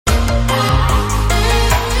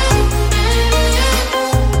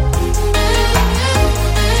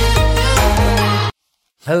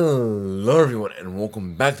Hello everyone and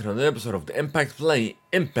welcome back to another episode of the Impact Play,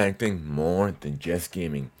 impacting more than just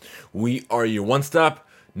gaming. We are your one-stop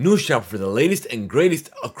news shop for the latest and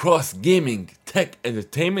greatest across gaming, tech,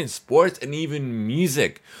 entertainment, sports, and even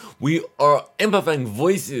music. We are amplifying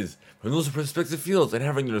voices from those perspective fields and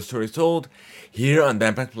having their stories told here on the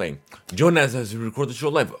Impact Play. Join us as we record the show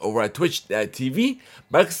live over at twitch.tv/the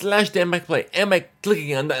Impact Play and by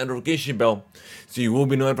clicking on that notification bell so you will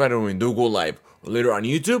be notified when we do go live. Or later on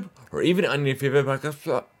YouTube, or even on your favorite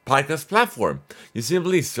podcast platform. You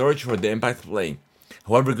simply search for The Impact Play.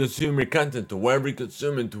 However you consume your content, wherever you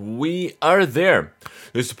consume it, we are there.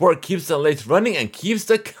 Your support keeps the lights running and keeps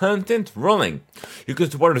the content rolling. You can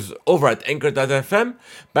support us over at anchor.fm/The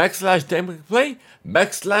Impact Play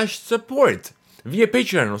 /support. Via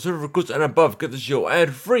Patreon or Server Recruits and above, get the show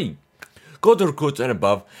ad free. Go to Recruits and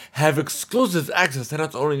above, have exclusive access to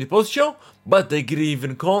not only the post show, but they could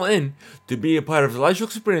even call in to be a part of the live show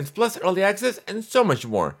experience, plus early access and so much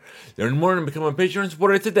more. Learn more and become a Patreon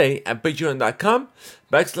supporter today at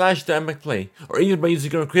patreon.com/the Impact Play, or even by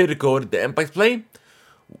using our creator code, the Impact Play.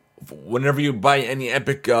 Whenever you buy any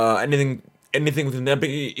Epic, anything within the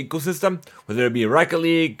Epic ecosystem, whether it be Rocket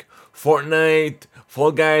League, Fortnite,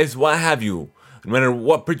 Fall Guys, what have you, no matter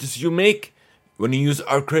what purchase you make, when you use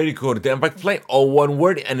our credit code, the Impact Play, all one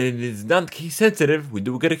word, and it is not case sensitive, we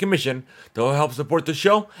do get a commission that will help support the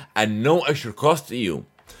show at no extra cost to you.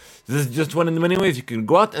 This is just one of the many ways you can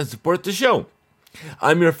go out and support the show.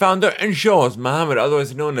 I'm your founder and show host, Mohammed,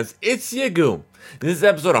 otherwise known as It's Yagu. This is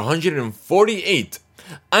episode 148.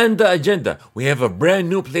 On the agenda, we have a brand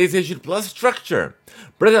new PlayStation Plus structure.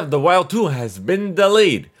 Breath of the Wild 2 has been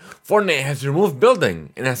delayed. Fortnite has removed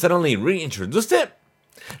building and has suddenly reintroduced it.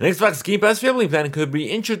 An Xbox Game Pass family plan could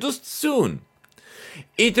be introduced soon.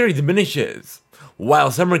 E3 diminishes,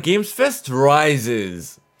 while Summer Games Fest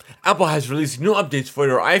rises. Apple has released new updates for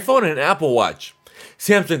your iPhone and Apple Watch.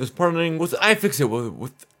 Samsung is partnering with iFixit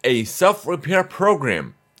with a self-repair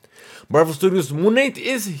program. Marvel Studios' Moon Knight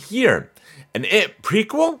is here. An It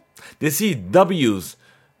prequel? The CW's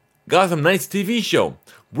Gotham Knights TV show.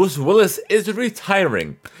 Bruce Willis is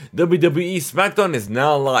retiring. WWE SmackDown is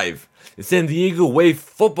now live. The San Diego Wave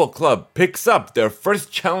Football Club picks up their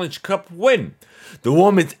first Challenge Cup win. The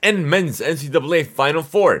women's and men's NCAA Final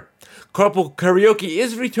Four. Carpool Karaoke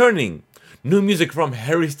is returning. New music from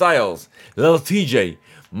Harry Styles, Lil TJ,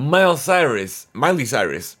 Miley Cyrus,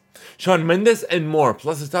 Shawn Mendes, and more,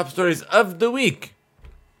 plus the top stories of the week.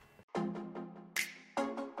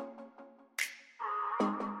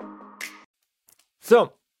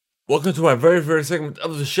 So, welcome to our very first segment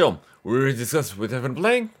of the show, where we discuss what we have been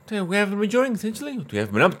playing, what we have been enjoying, essentially, what we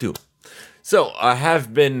have been up to. So, I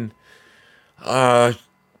have been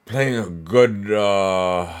playing a good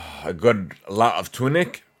lot of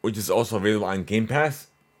Tunic, which is also available on Game Pass.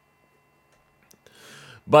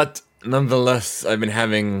 But nonetheless, I've been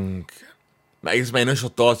having, I guess my initial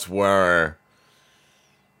thoughts were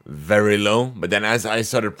very low. But then as I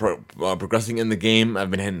started progressing in the game, I've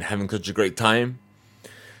been having such a great time.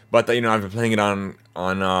 But I've been playing it on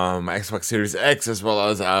my Xbox Series X as well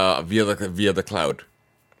as via the cloud.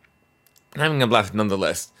 I'm having a blast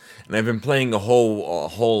nonetheless. And I've been playing a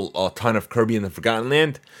whole ton of Kirby in the Forgotten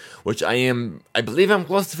Land, which I believe I'm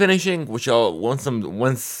close to finishing. Which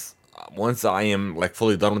once I am like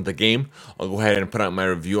fully done with the game, I'll go ahead and put out my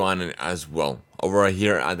review on it as well over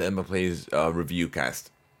here at the Emma Plays review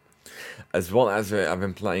cast. As well as I've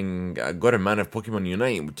been playing a good amount of Pokemon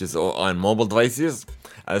Unite, which is on mobile devices,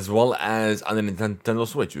 as well as on the Nintendo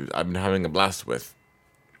Switch, which I've been having a blast with.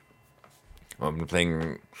 I've been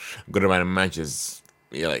playing a good amount of matches,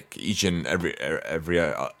 like each and every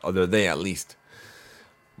other day at least.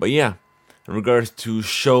 But yeah, in regards to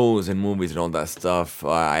shows and movies and all that stuff,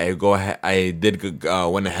 I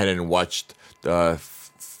went ahead and watched the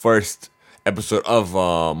first episode of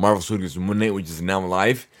Marvel Studios Moon Knight, which is now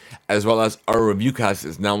live, as well as our review cast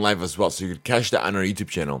is now live as well. So you can catch that on our YouTube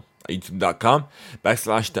channel,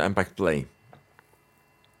 youtube.com/the Impact Play.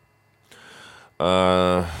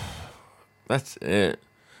 That's it.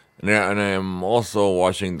 And I am also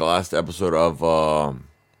watching the last episode of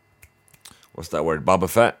what's that word? Boba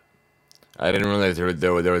Fett. I didn't realize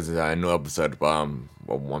there was a new episode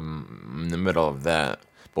in the middle of that.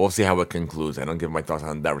 But we'll see how it concludes. I don't give my thoughts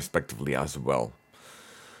on that respectively as well.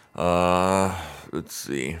 Let's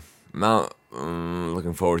see. Now,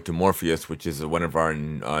 looking forward to Morpheus, which is one of our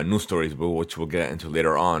news stories, which we'll get into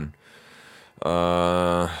later on.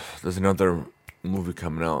 There's another movie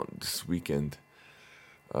coming out this weekend.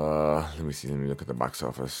 Let me see. Let me look at the box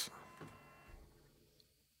office.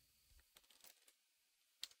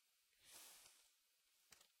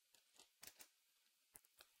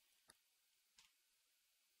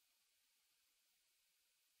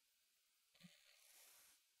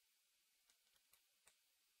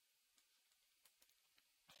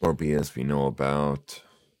 More BS we know about.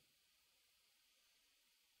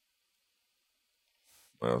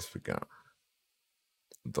 What else we got?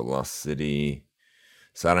 The Lost City,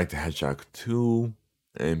 Sonic the Hedgehog 2,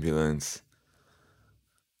 Ambulance.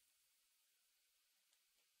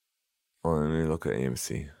 Oh, let me look at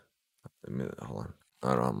AMC. Hold on.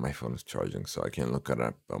 I don't know. My phone is charging, so I can't look it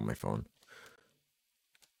up on my phone.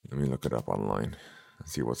 Let me look it up online and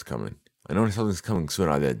see what's coming. I know something's coming soon.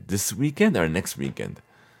 Either this weekend or next weekend.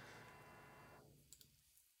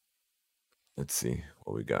 Let's see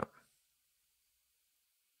what we got.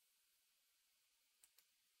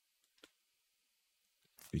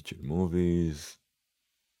 Featured movies.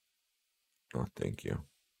 Oh, thank you.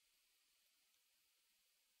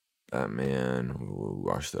 Batman. We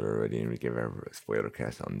watched that already, and we gave a spoiler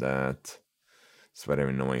cast on that.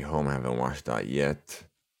 Spider-Man No Way Home. I haven't watched that yet.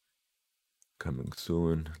 Coming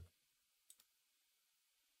soon.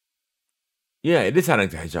 Yeah, it is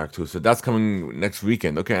Sonic the Hedgehog 2, so that's coming next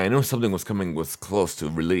weekend. Okay, I know something was close to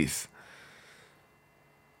release.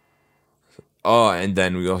 Oh, and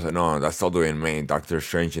then we also know that's all the way in May, Doctor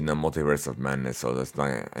Strange in the Multiverse of Madness, so that's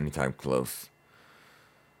not anytime close.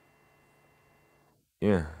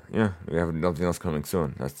 Yeah, we have nothing else coming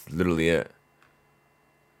soon. That's literally it.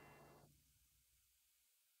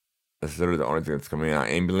 That's literally the only thing that's coming out.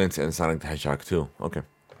 Ambulance and Sonic the Hedgehog 2. Okay.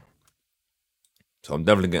 So I'm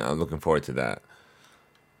definitely I'm looking forward to that.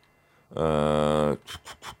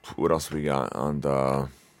 What else we got on the...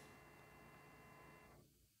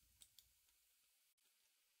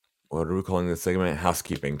 What are we calling this segment?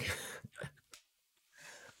 Housekeeping.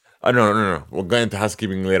 Oh, no. We'll get into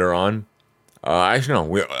housekeeping later on. Actually,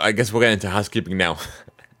 no. I guess we'll get into housekeeping now.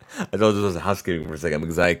 I thought this was housekeeping for a second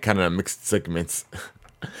because I kind of mixed segments.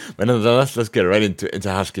 But nonetheless, let's get right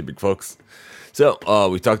into housekeeping, folks. So,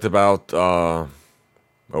 we talked about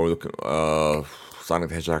Sonic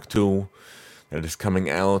the Hedgehog 2 that is coming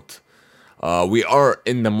out. We are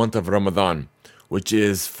in the month of Ramadan, which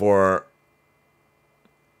is for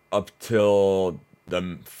up till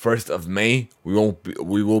the 1st of May. We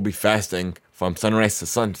will be fasting from sunrise to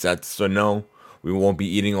sunset. So no, we won't be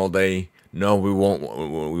eating all day. No, we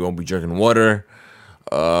won't be drinking water.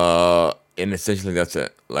 And essentially that's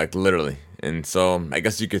it. Like literally. And so I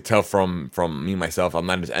guess you could tell from me myself, I'm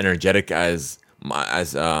not as energetic as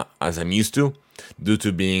I'm used to, due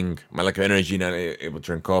to being my lack of energy, not able to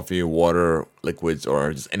drink coffee, water, liquids,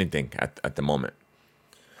 or just anything at the moment.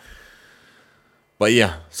 But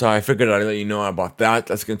yeah, so I figured I'd let you know about that.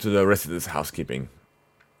 Let's get into the rest of this housekeeping.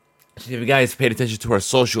 So if you guys paid attention to our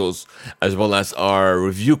socials as well as our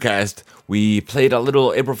review cast, we played a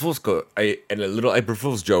little April Fool's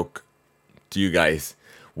joke to you guys,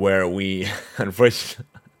 where we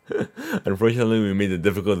unfortunately we made the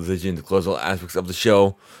difficult decision to close all aspects of the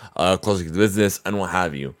show, closing the business and what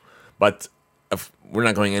have you. But if we're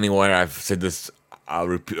not going anywhere. I've said this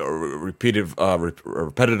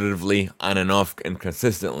repetitively on and off and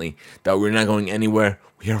consistently that we're not going anywhere.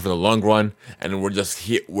 We're here for the long run, and we're just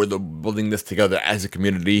here. Building this together as a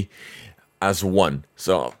community, as one.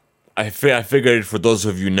 So I figured for those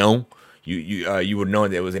of you you would know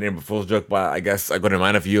that it was an April Fool's joke, but I guess a good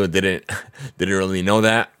amount of you didn't didn't really know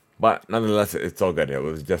that. But nonetheless, it's all good. It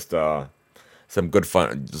was just some good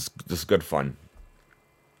fun, just good fun.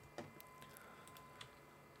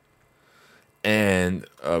 And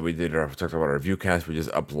we talked about our viewcast, which is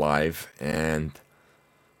up live, and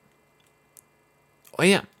oh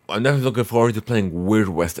yeah, I'm definitely looking forward to playing Weird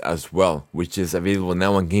West as well, which is available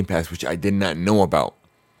now on Game Pass, which I did not know about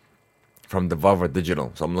from Devolver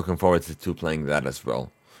Digital. So I'm looking forward to playing that as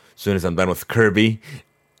well. As soon as I'm done with Kirby,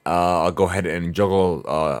 I'll go ahead and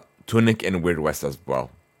juggle Tunic and Weird West as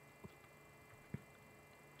well.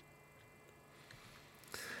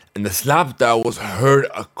 And the slap that was heard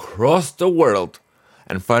across the world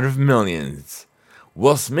in front of millions.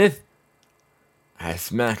 Will Smith has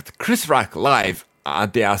smacked Chris Rock live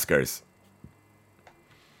at the Oscars.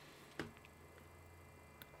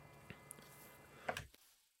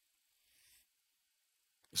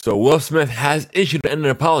 So Will Smith has issued an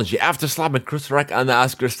apology after slapping Chris Rock on the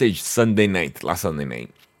Oscar stage last Sunday night.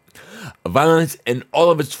 Violence in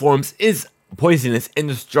all of its forms is poisonous and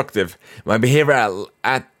destructive. My behavior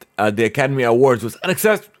at the Academy Awards was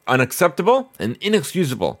unacceptable and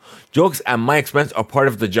inexcusable. Jokes at my expense are part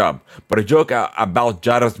of the job, but a joke about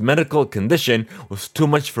Jada's medical condition was too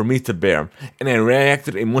much for me to bear, and I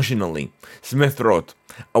reacted emotionally. Smith wrote,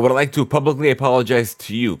 I would like to publicly apologize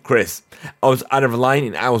to you, Chris. I was out of line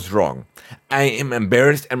and I was wrong. I am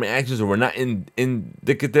embarrassed and my actions were not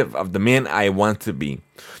indicative of the man I want to be.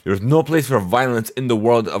 There is no place for violence in the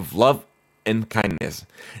world of love and kindness.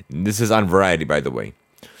 This is on Variety, by the way.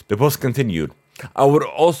 The post continued. I would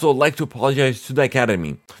also like to apologize to the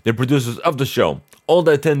Academy, the producers of the show, all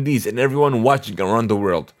the attendees, and everyone watching around the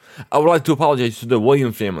world. I would like to apologize to the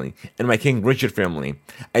William family and my King Richard family.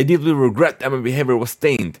 I deeply regret that my behavior was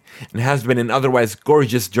stained and has been an otherwise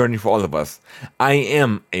gorgeous journey for all of us. I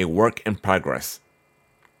am a work in progress.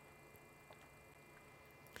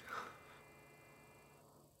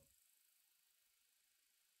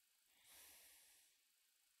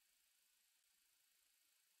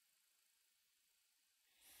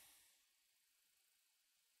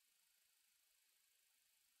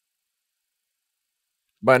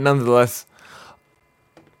 But nonetheless,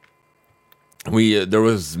 we there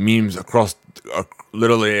was memes across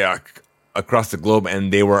literally across the globe,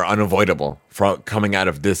 and they were unavoidable from coming out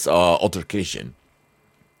of this altercation.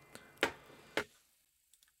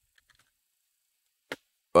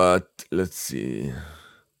 But let's see.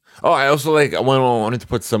 Oh, I also wanted to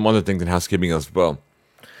put some other things in housekeeping as well.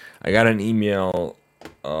 I got an email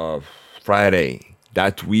Friday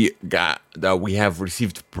that we have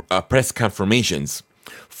received press confirmations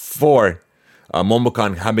for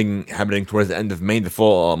MomoCon happening towards the end of May, the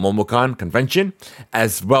full MomoCon convention,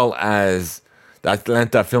 as well as the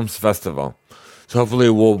Atlanta Films Festival. So hopefully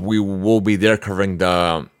we will be there covering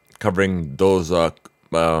those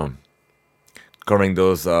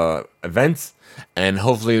events, and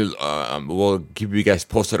hopefully we'll keep you guys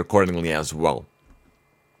posted accordingly as well.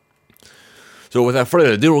 So without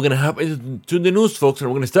further ado, we're gonna hop into the news, folks, and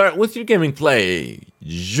we're gonna start with your gaming play.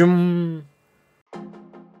 Zoom.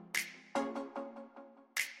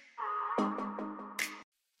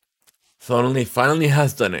 Sony finally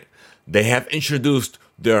has done it. They have introduced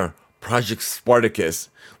their Project Spartacus,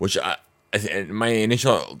 which my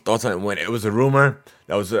initial thoughts on it, when it was a rumor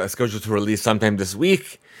that was scheduled to release sometime this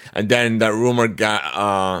week, and then that rumor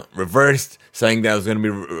got reversed, saying that it was going to be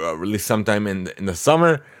released sometime in the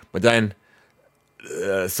summer. But then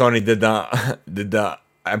Sony did the.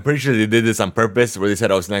 I'm pretty sure they did this on purpose, where they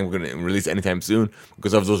said I was not going to release anytime soon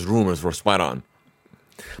because of those rumors were spot on.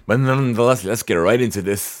 But nonetheless, let's get right into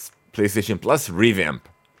this PlayStation Plus revamp.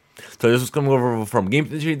 So this was coming over from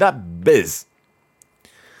GameIndustry.biz.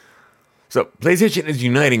 So PlayStation is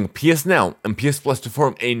uniting PS Now and PS Plus to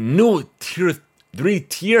form a new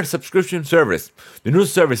three-tier subscription service. The new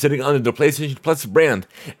service, sitting under the PlayStation Plus brand,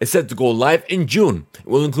 is set to go live in June. It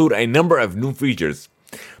will include a number of new features.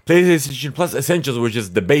 PlayStation Plus Essentials, which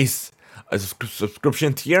is the base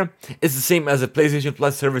subscription tier, is the same as the PlayStation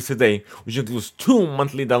Plus service today, which includes 2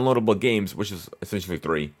 monthly downloadable games, which is essentially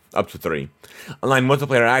 3, up to 3, online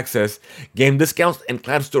multiplayer access, game discounts, and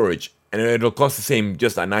cloud storage, and it'll cost the same,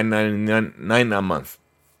 just at $9.99 a month.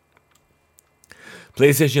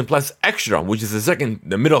 PlayStation Plus Extra, which is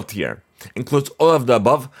the middle tier, includes all of the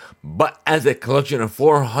above, but as a collection of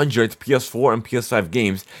 400 PS4 and PS5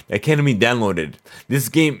 games that can be downloaded. These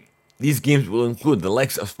games will include the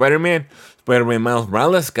likes of Spider-Man, Spider-Man Miles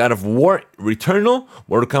Morales, God of War, Returnal,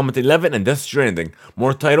 Mortal Kombat 11, and Death Stranding.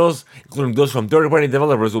 More titles, including those from third-party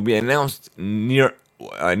developers, will be announced nearing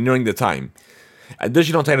the time.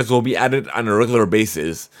 Additional titles will be added on a regular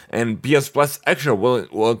basis, and PS Plus Extra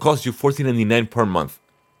will cost you $14.99 per month.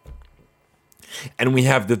 And we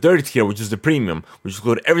have the third tier, which is the premium, which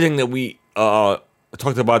includes everything that we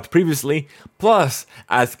talked about previously, plus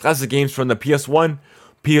as classic games from the PS1,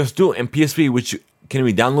 PS2, and PSP, which can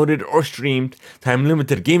be downloaded or streamed,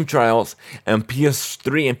 time-limited game trials, and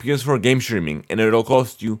PS3 and PS4 game streaming, and it'll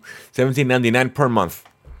cost you $17.99 per month.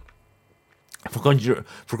 For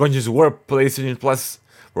countries where PlayStation Plus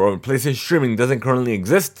or PlayStation streaming doesn't currently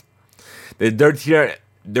exist, the third tier,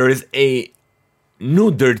 there is a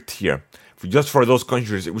new third tier just for those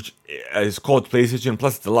countries, which is called PlayStation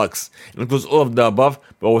Plus Deluxe. It includes all of the above,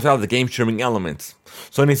 but without the game streaming elements.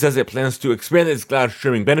 Sony says it plans to expand its cloud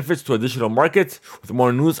streaming benefits to additional markets, with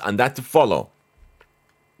more news on that to follow.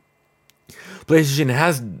 PlayStation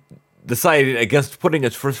has decided against putting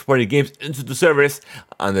its first-party games into the service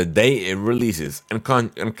on the day it releases, and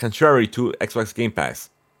contrary to Xbox Game Pass.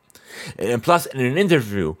 And plus, in an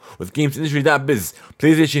interview with GamesIndustry.biz,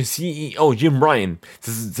 PlayStation CEO Jim Ryan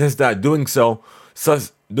says that doing so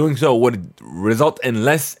would result in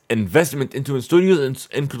less investment into studios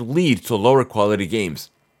and could lead to lower quality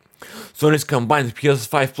games. Sony's combined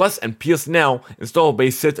PS5 Plus and PS Now install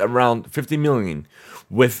base sits around 50 million,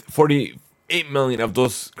 with 48 million of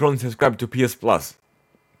those currently subscribed to PS Plus.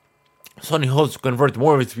 Sony hopes to convert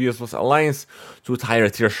more of its PS Plus alliance to its higher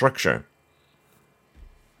tier structure.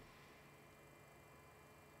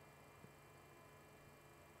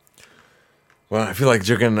 Well, I feel like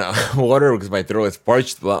drinking water because my throat is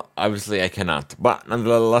parched. Well, obviously I cannot. But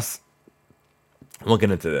nonetheless, I'm looking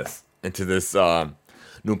into this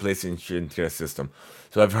new PlayStation tier system.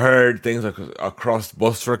 So I've heard things across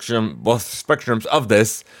both spectrums of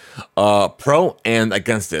this, pro and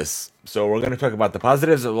against this. So we're going to talk about the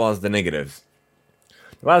positives as well as the negatives.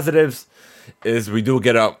 The positives is we do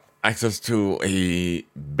get access to a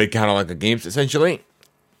big catalog of games, essentially.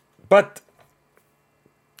 But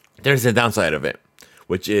there's a downside of it,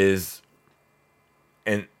 which is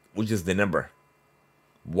the number.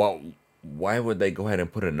 Why would they go ahead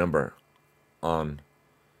and put a number on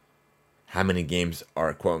how many games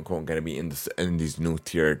are quote unquote going to be in these new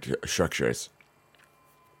tiered structures?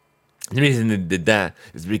 The reason they did that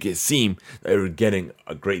is to make it seem that you're getting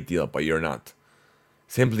a great deal, but you're not.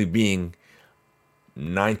 Simply being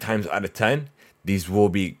 9 times out of 10, these will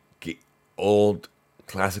be old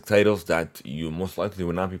classic titles that you most likely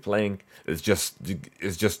will not be playing. It's just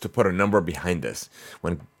to put a number behind this.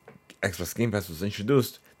 When Xbox Game Pass was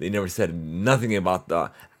introduced, they never said nothing about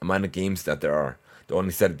the amount of games that there are. They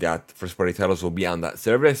only said that first-party titles will be on that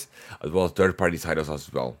service, as well as third-party titles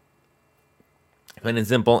as well. Plain and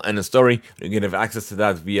simple, and the story, you can have access to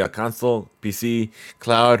that via console, PC,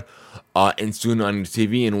 cloud, and soon on your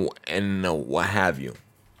TV and what have you.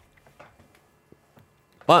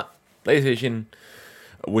 But PlayStation,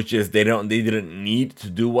 which is they didn't need to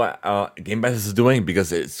do what Game Pass is doing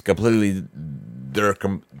because it's completely they're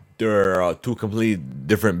two completely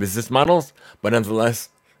different business models, but nonetheless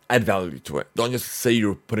add value to it. Don't just say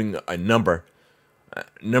you're putting a number.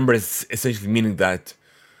 Number is essentially meaning that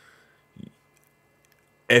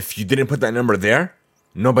if you didn't put that number there,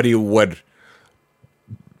 nobody would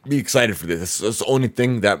be excited for this. It's the only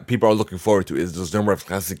thing that people are looking forward to is those number of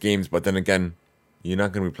classic games. But then again, you're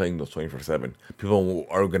not going to be playing those 24/7. People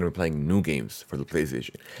are going to be playing new games for the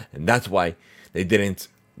PlayStation, and that's why they didn't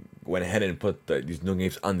went ahead and put these new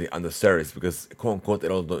games on the service, because quote unquote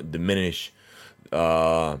it'll diminish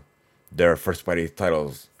their first party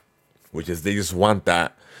titles, which is they just want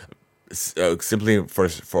that simply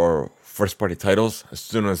for first party titles. As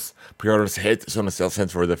soon as pre-orders hit, as soon as sales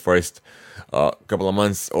hit for the first couple of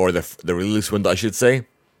months, or the release window, I should say,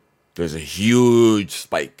 there's a huge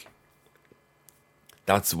spike.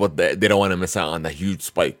 That's what they don't want to miss out on, that huge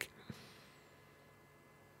spike.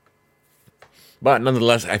 But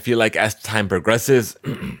nonetheless, I feel like as time progresses,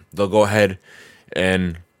 they'll go ahead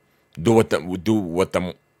and do what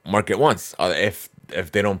the market wants. If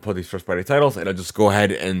they don't put these first party titles, it'll just go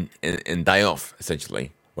ahead and die off,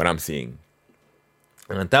 essentially, what I'm seeing.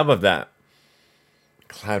 And on top of that,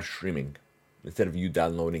 cloud streaming, instead of you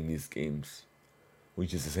downloading these games,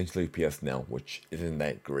 which is essentially PS Now, which isn't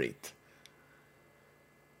that great.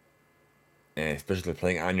 And especially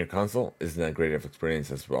playing on your console isn't that great of experience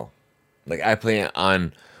as well. Like, I play it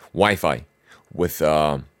on Wi-Fi with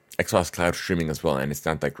Xbox Cloud streaming as well, and it's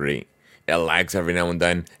not that great. It lags every now and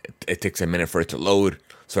then. It takes a minute for it to load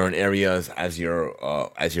certain areas as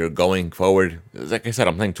you're going forward. Like I said,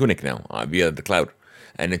 I'm playing Tunic now via the cloud,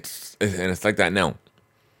 and it's like that now.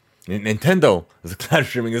 Nintendo, the cloud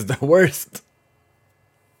streaming is the worst,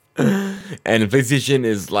 and PlayStation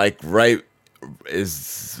is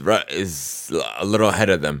is a little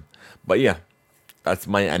ahead of them. But yeah, that's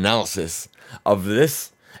my analysis of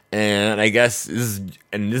this, and I guess this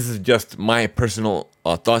is just my personal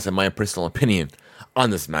thoughts and my personal opinion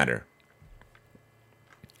on this matter.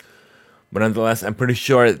 But nonetheless, I'm pretty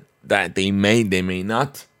sure that they may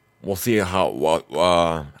not. We'll see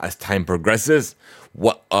how as time progresses.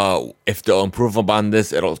 If they'll improve upon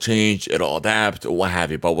this, it'll change, it'll adapt, or what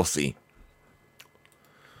have you. But we'll see.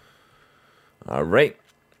 All right,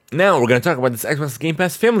 now we're gonna talk about this Xbox Game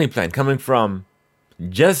Pass family plan coming from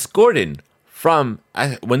Jess Gordon from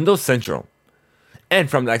Windows Central and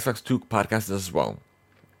from the Xbox 2 podcast as well.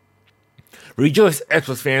 Rejoice,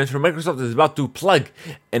 Xbox fans, for Microsoft is about to plug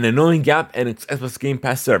an annoying gap in its Xbox Game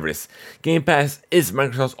Pass service. Game Pass is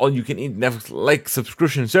Microsoft's all-you-can-eat Netflix-like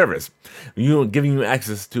subscription service, giving you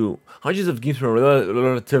access to hundreds of games for a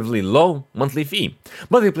relatively low monthly fee.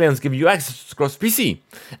 Monthly plans give you access across PC,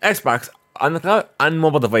 Xbox, on the cloud, and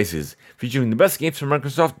mobile devices, featuring the best games from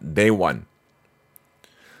Microsoft day one.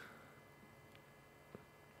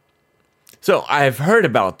 So, I've heard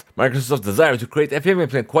about Microsoft's desire to create a family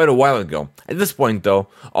plan quite a while ago. At this point, though,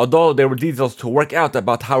 although there were details to work out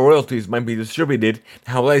about how royalties might be distributed and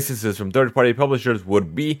how licenses from third-party publishers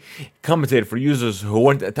would be compensated for users who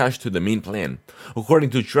weren't attached to the main plan. According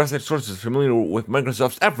to trusted sources familiar with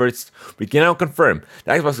Microsoft's efforts, we can now confirm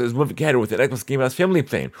that Xbox is moving ahead with the Xbox Game Pass family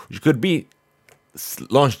plan, which could be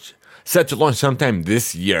set to launch sometime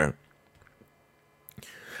this year.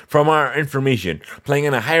 From our information, playing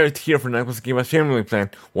in a higher tier for the Xbox Game Pass family plan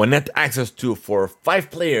will net access to, for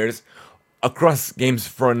 5 players, across games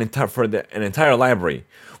for an entire library,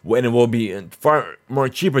 when it will be far more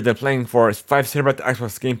cheaper than playing for a 5 terabyte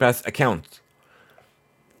Xbox Game Pass account.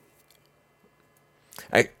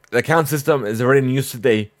 The account system is already in use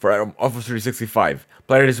today for Office 365.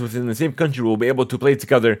 Players within the same country will be able to play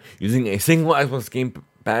together using a single Xbox Game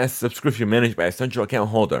Pass subscription managed by a central account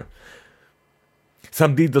holder.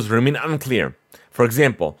 Some details remain unclear. For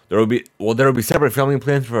example, there will be separate family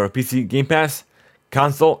plans for a PC Game Pass,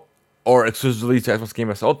 console, or exclusively to Xbox Game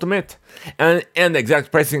Pass Ultimate, and the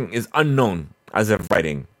exact pricing is unknown as of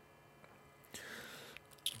writing.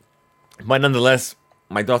 But nonetheless,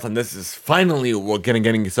 my thoughts on this is finally we're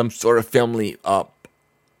getting some sort of family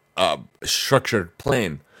structured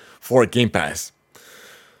plan for Game Pass.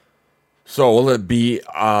 So will it be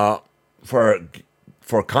for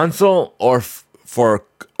console or for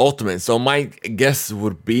Ultimate? So my guess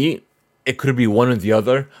would be it could be one or the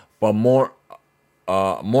other, but more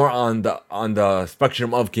on the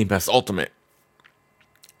spectrum of Game Pass Ultimate.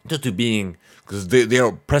 Just to being because they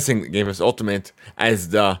are pressing Game Pass Ultimate as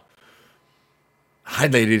the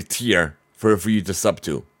highlighted tier for you to sub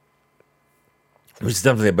to, which is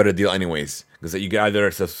definitely a better deal anyways, because you can either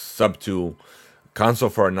sub to console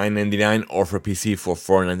for $9.99 or for PC for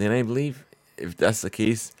 $4.99, I believe, if that's the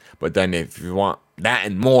case. But then if you want that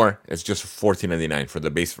and more, it's just $14.99 for the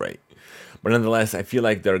base rate. But nonetheless, I feel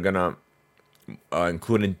like they're gonna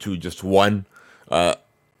include into just one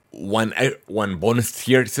bonus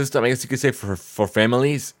tier system, I guess you could say, for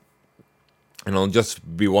families, and it'll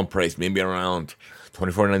just be one price, maybe around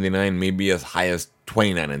 $24.99, maybe as high as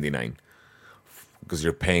 $29.99, because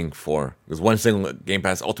you're paying for, because one single Game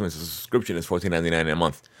Pass Ultimate subscription is $14.99 a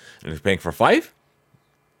month, and if you're paying for 5,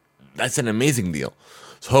 that's an amazing deal.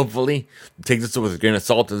 So hopefully, take this with a grain of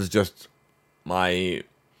salt. This is just my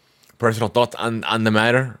personal thoughts on the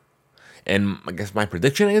matter, and I guess my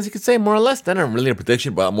prediction, I guess you could say, more or less. Not really a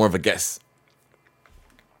prediction, but more of a guess.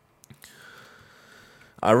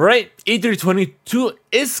 Alright, E322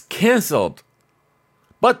 is cancelled.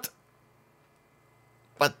 But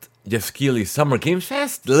Jeff Keighley's Summer Games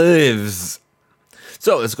Fest lives.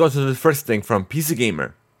 So let's go to the first thing from PC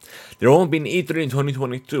Gamer. There won't be an E3 in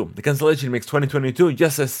 2022. The cancellation makes 2022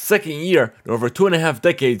 just a second year in over 2.5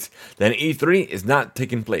 decades that an E3 is not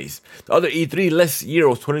taking place. The other E3 last year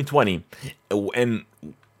was 2020, and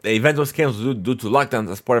the event was canceled due to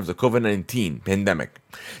lockdowns as part of the COVID-19 pandemic.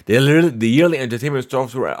 The Yearly Entertainment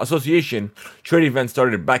Software Association trade event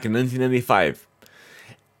started back in 1995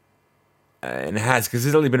 and has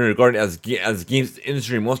consistently been regarded as games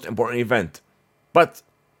industry's most important event. But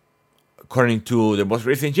according to the most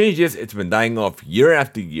recent changes, it's been dying off year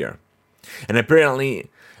after year. And apparently,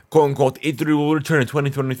 quote-unquote, E3 will return in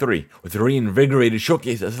 2023 with a reinvigorated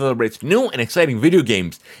showcase that celebrates new and exciting video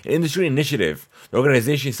games and industry initiative. The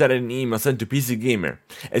organization said in an email sent to PC Gamer,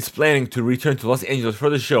 it's planning to return to Los Angeles for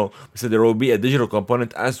the show, but said there will be a digital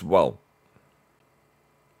component as well.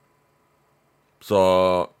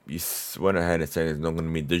 So, you went ahead and said it's not going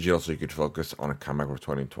to be digital, so you could focus on a comic for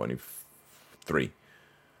 2023.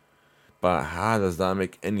 But how does that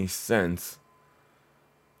make any sense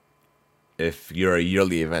if you're a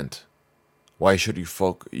yearly event? Why should you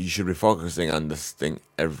should be focusing on this thing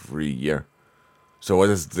every year? So what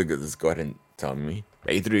does this go ahead and tell me?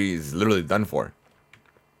 E3 is literally done for.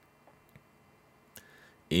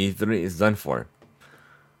 E3 is done for.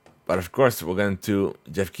 But of course, we're going to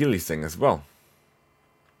Jeff Keighley's thing as well.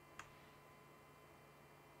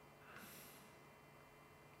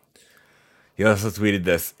 He also tweeted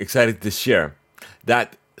this, excited to share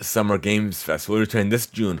that Summer Games Fest will return this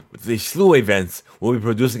June with a slew of events. We'll be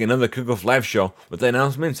producing another kickoff live show with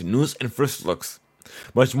announcements, news, and first looks.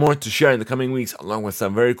 Much more to share in the coming weeks, along with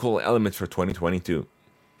some very cool elements for 2022.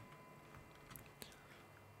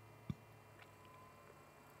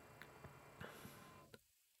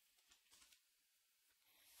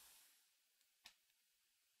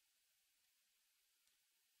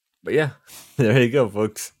 But yeah, there you go,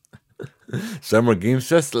 folks. Summer Games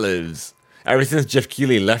Fest lives. Ever since Jeff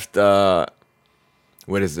Keighley left,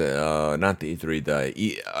 what is it? Not the E3, the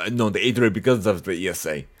E3 because of the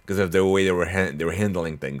ESA, because of the way they were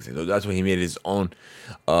handling things. So that's why he made his own,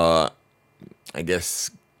 I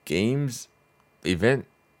guess, games time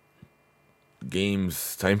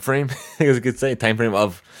frame. I guess you could say time frame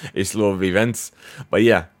of a slew of events. But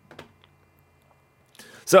yeah.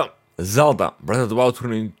 So Zelda Breath of the Wild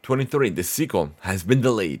 2023, the sequel, has been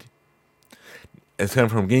delayed. It's coming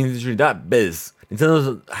from GamesIndustry.biz.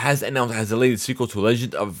 Nintendo has announced it has delayed the sequel to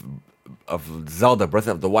Legend of Zelda Breath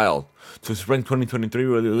of the Wild to spring 2023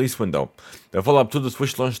 release window. The follow-up to the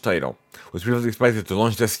Switch launch title was previously expected to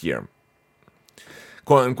launch this year.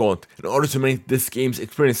 quote unquote. In order to make this game's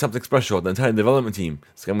experience something special, the entire development team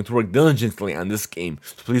is going to work diligently on this game,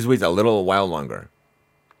 so please wait a little while longer.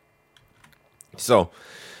 So,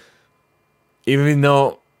 even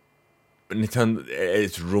though Nintendo,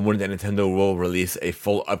 it's rumored that Nintendo will release a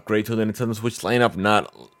full upgrade to the Nintendo Switch lineup,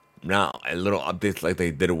 not a little updates like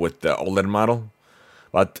they did with the OLED model.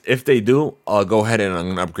 But if they do, I'll go ahead and I'm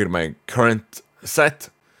gonna upgrade my current set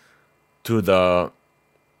to the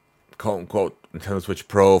quote unquote Nintendo Switch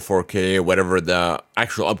Pro 4K, whatever the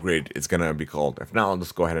actual upgrade is gonna be called. If not, I'll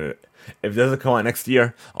just go ahead and if it doesn't come out next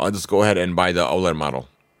year, I'll just go ahead and buy the OLED model.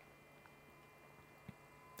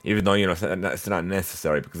 Even though, it's not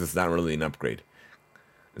necessary because it's not really an upgrade.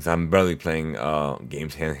 Because I'm barely playing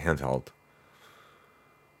games handheld.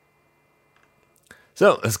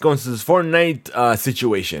 So, let's go into this Fortnite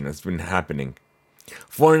situation that's been happening.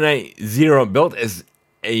 Fortnite Zero Build is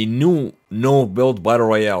a new no-build battle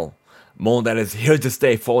royale mode that is here to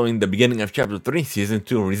stay following the beginning of Chapter 3, Season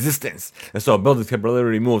 2, Resistance. And so, a build is temporarily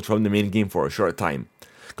removed from the main game for a short time.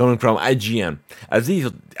 Coming from IGN, as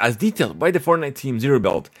detailed by the Fortnite Team Zero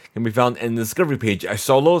Build, can be found in the discovery page as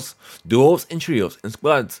solos, duos, and trios, and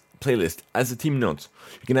squads playlist as the team notes.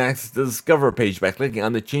 You can access the discover page by clicking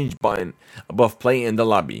on the change button above play in the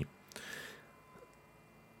lobby.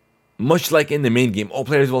 Much like in the main game, all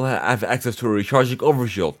players will have access to a recharging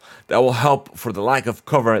overshield that will help for the lack of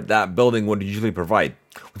cover that building would usually provide.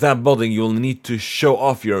 With that building, you will need to show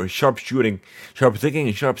off your sharp shooting, sharp thinking,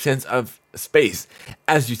 and sharp sense of space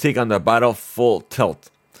as you take on the battle full tilt.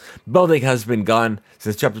 Building has been gone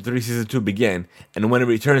since Chapter 3 Season 2 began, and when it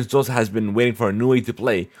returns, Jules has been waiting for a new way to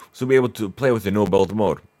play, so be able to play with the no build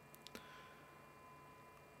mode.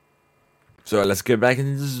 So let's get back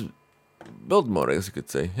into this build mode, I guess you could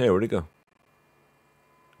say. Hey, where'd it go?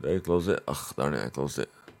 Did I close it? Ugh, darn it, I closed it.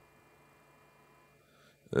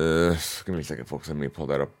 Give me a second, folks. Let me pull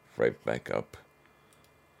that up right back up.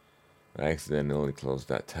 I accidentally closed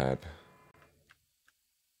that tab.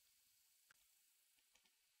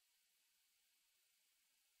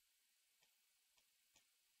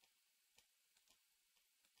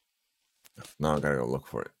 Now I gotta go look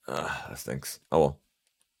for it. That stinks. Oh well.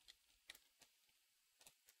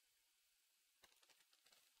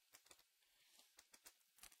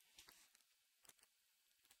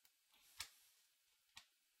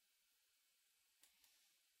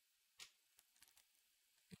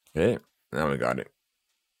 Okay, now we got it.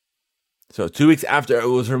 So 2 weeks after it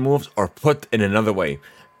was removed, or put in another way,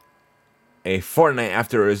 a fortnight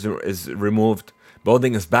after it is removed,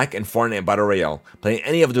 building is back in Fortnite Battle Royale. Playing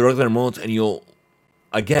any of the regular modes and you'll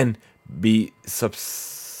again be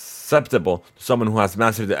susceptible to someone who has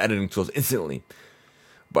mastered the editing tools instantly.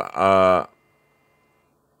 But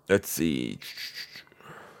let's see.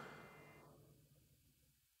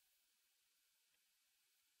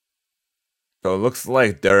 So it looks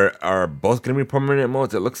like there are both going to be permanent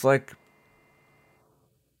modes. It looks like.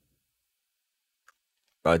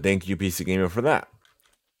 Thank you, PC Gamer, for that.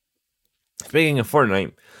 Speaking of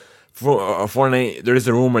Fortnite, Fortnite, there is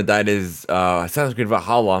a rumor that Assassin's Creed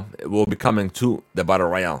Valhalla will be coming to the Battle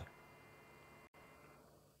Royale.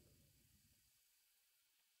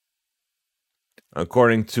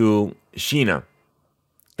 According to Sheena,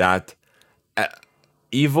 that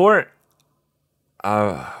Eivor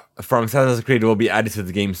from Assassin's Creed will be added to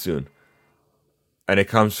the game soon. And it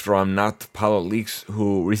comes from Not Palo Leaks,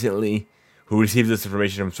 who received this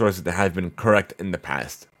information from sources that have been correct in the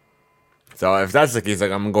past. So if that's the case, I'm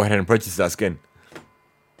gonna go ahead and purchase that skin.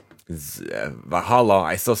 Valhalla,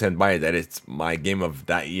 I still stand by it that it's my game of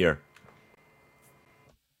that year.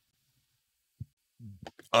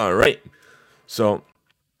 All right, so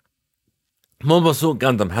Mobile Suit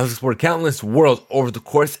Gundam has explored countless worlds over the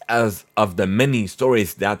course of the many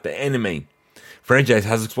stories that the anime franchise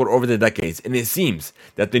has explored over the decades, and it seems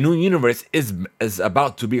that the new universe is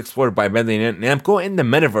about to be explored by Bandai Namco in the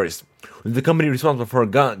metaverse, with the company responsible for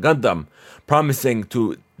Gundam promising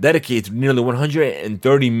to dedicate nearly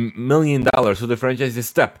 $130 million to the franchise's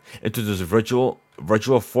step into this virtual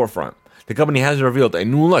forefront. The company has revealed a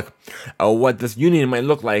new look at what this union might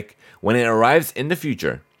look like when it arrives in the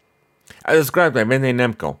future. As described by Bandai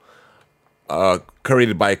Namco,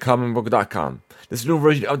 curated by comicbook.com, this new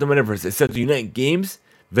version of the metaverse is set to unite games,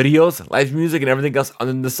 videos, live music, and everything else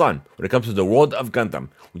under the sun when it comes to the world of Gundam,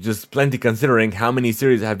 which is plenty considering how many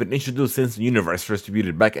series have been introduced since the universe first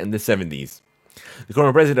debuted back in the 70s. The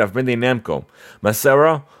current president of Bandai Namco,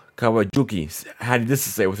 Masaru Kawajiki, had this to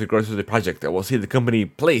say with regards to the project that will see the company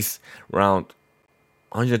place around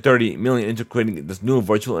 $130 million into creating this new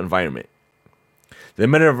virtual environment. The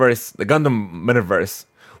Gundam metaverse,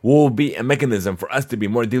 will be a mechanism for us to be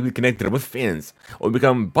more deeply connected with fans. It will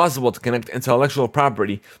become possible to connect intellectual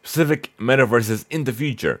property specific metaverses in the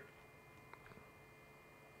future.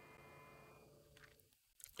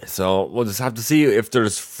 So we'll just have to see if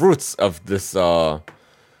there's fruits of this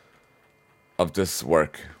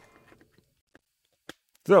work.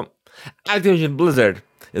 So, Activision Blizzard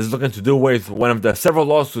is looking to do away with one of the several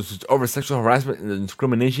lawsuits over sexual harassment and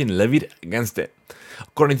discrimination levied against it.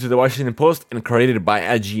 According to the Washington Post and created by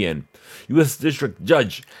IGN, U.S. District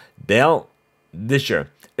Judge Dale Disher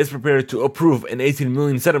is prepared to approve an $18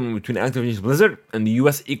 million settlement between Activision Blizzard and the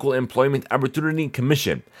U.S. Equal Employment Opportunity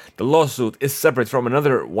Commission. The lawsuit is separate from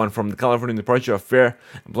another one from the California Department of Fair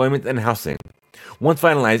Employment and Housing. Once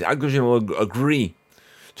finalized, Activision will agree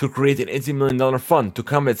to create an $18 million fund to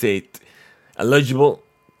compensate eligible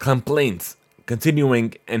complaints,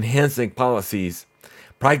 continuing enhancing policies,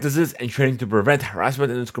 practices, and training to prevent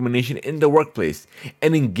harassment and discrimination in the workplace,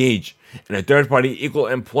 and engage in a third-party equal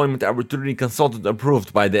employment opportunity consultant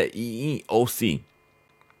approved by the EEOC.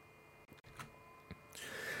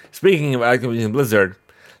 Speaking of Activision Blizzard,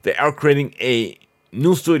 they are creating a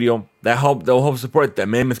new studio that will help support the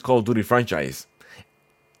Mammoth Call of Duty franchise.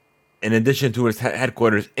 In addition to its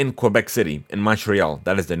headquarters in Quebec City, in Montreal,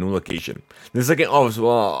 that is the new location. The second office will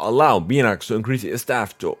allow Beenox to increase its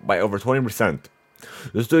staff by over 20%.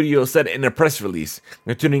 The studio said in a press release,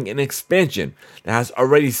 continuing an expansion that has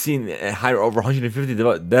already seen it hire over 150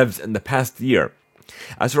 devs in the past year.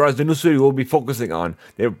 As far as the new studio will be focusing on,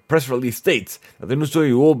 the press release states that the new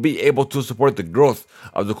studio will be able to support the growth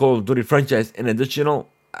of the Call of Duty franchise in additional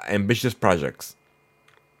ambitious projects.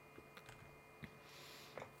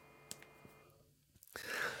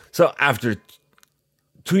 So, after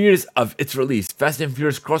 2 years of its release, Fast and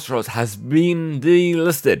Furious Crossroads has been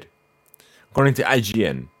delisted, according to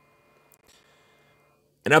IGN.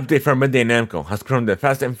 An update from Bandai Namco has confirmed that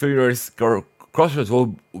Fast and Furious Crossroads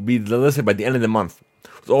will be delisted by the end of the month,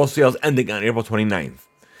 with all sales ending on April 29th.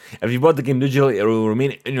 If you bought the game digitally, it will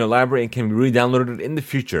remain in your library and can be re-downloaded in the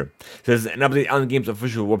future. There's an update on the game's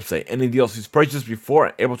official website. Any DLCs purchased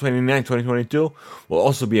before April 29, 2022 will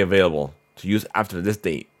also be available to use after this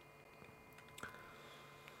date.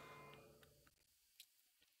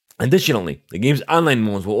 Additionally, the game's online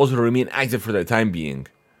modes will also remain active for the time being.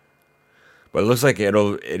 But it looks like it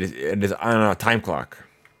is on a time clock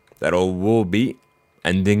that will be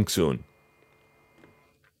ending soon.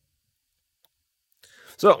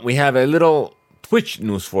 So, we have a little Twitch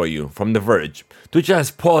news for you from The Verge. Twitch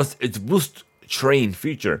has paused its Boost Train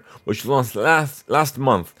feature, which launched last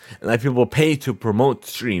month and let people pay to promote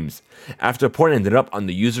streams, after a porn ended up on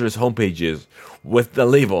the users' homepages with the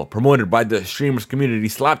label promoted by the streamers community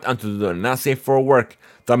slapped onto the not safe for work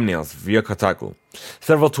thumbnails via Kotaku.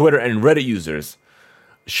 Several Twitter and Reddit users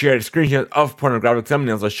shared screenshots of pornographic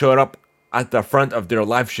thumbnails that showed up at the front of their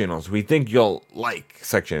live channels. We think you'll like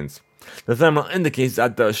sections. The thumbnail indicates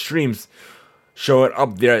that the streams showed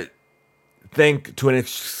up there thanks to an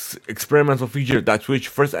experimental feature that Twitch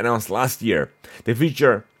first announced last year. The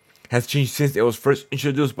feature has changed since it was first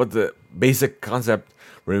introduced, but the basic concept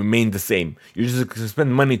remained the same. Users can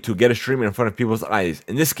spend money to get a stream in front of people's eyes.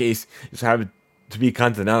 In this case, you just have to be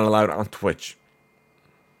content not allowed on Twitch.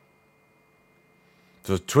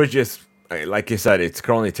 So Twitch is, like I said, it's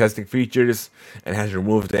currently testing features and has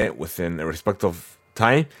removed it within a respective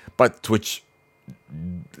time. But Twitch,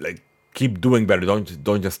 keep doing better.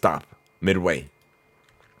 Don't just stop midway.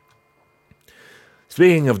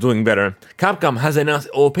 Speaking of doing better, Capcom has announced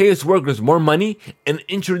it will pay its workers more money and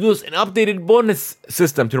introduce an updated bonus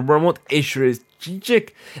system to promote a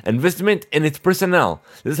strategic investment in its personnel.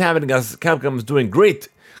 This is happening as Capcom is doing great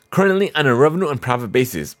currently on a revenue and profit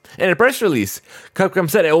basis. In a press release, Capcom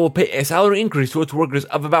said it will pay a salary increase to its workers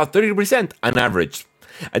of about 30% on average.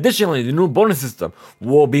 Additionally, the new bonus system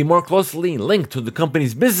will be more closely linked to the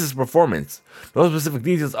company's business performance. No specific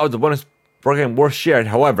details of the bonus program were shared,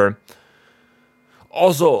 however.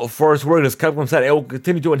 Also, for its workers, Capcom said it will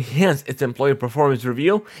continue to enhance its employee performance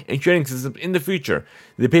review and training systems in the future.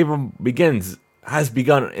 The paper has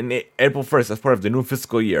begun in April 1st as part of the new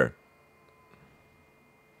fiscal year.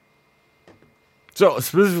 So,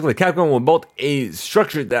 specifically, Capcom will build a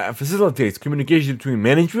structure that facilitates communication between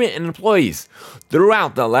management and employees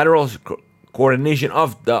throughout the lateral coordination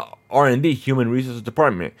of the R&D Human Resources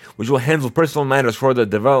Department, which will handle personal matters for the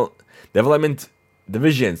development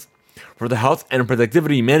divisions, for the Health and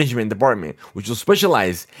Productivity Management Department, which will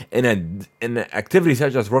specialize in activities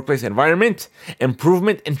such as workplace environment,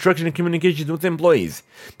 improvement, instruction, and communications with employees.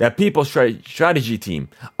 The People Strategy Team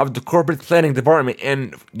of the Corporate Planning Department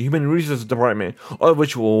and the Human Resources Department, all of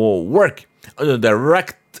which will work under the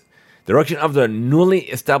direct Direction of the newly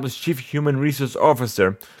established Chief Human Resource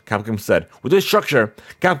Officer, Capcom said. With this structure,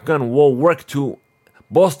 Capcom will work to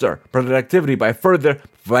bolster productivity by further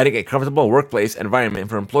providing a comfortable workplace environment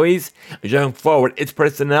for employees and driving forward its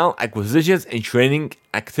personnel acquisitions and training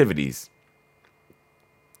activities.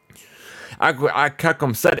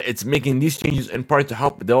 Capcom said it's making these changes in part to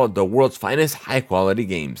help develop the world's finest high-quality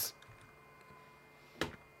games.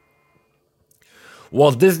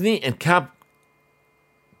 Walt Disney and Kabam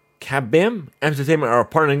Entertainment are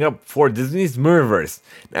partnering up for Disney's Mirrorverse,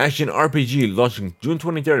 an action RPG launching June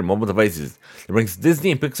 23rd on mobile devices. It brings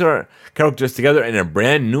Disney and Pixar characters together in a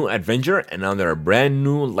brand new adventure and under a brand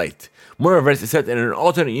new light. Mirrorverse is set in an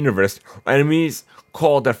alternate universe where enemies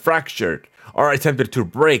called the Fractured are attempted to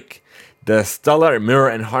break the stellar mirror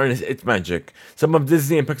and harness its magic. Some of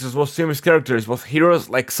Disney and Pixar's most famous characters, both heroes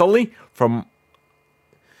like Sully from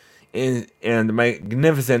and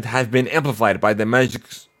Magnificent, have been amplified by the magic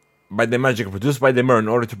produced by the mirror in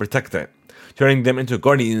order to protect it, turning them into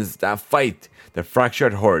guardians that fight the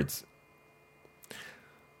fractured hordes.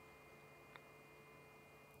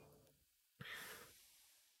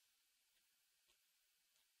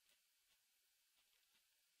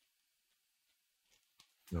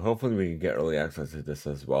 Hopefully, we can get early access to this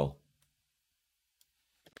as well,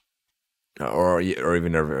 or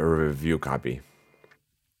even a review copy.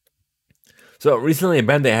 So recently,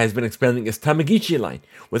 Bandai has been expanding its Tamagotchi line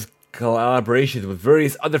with collaborations with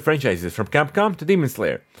various other franchises, from Capcom to Demon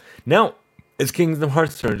Slayer. Now, it's Kingdom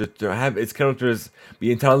Hearts' turn to have its characters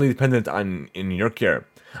be entirely dependent on in your care,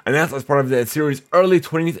 and that's as part of the series' early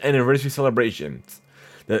 20th anniversary celebrations.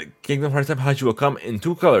 The Kingdom Hearts Tamagotchi will come in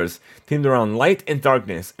two colors, themed around light and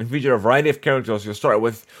darkness, and feature a variety of characters. You'll start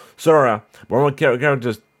with Sora, but more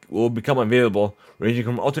characters will become available, ranging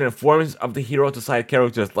from alternate forms of the hero to side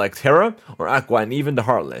characters like Terra or Aqua, and even the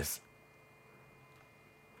Heartless.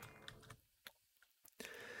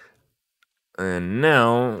 And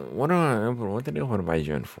now, what did I open the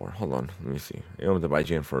IGN for? Hold on, let me see. I opened the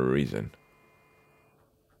IGN for a reason.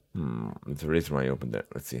 There's a reason why I opened it.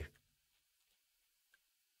 Let's see.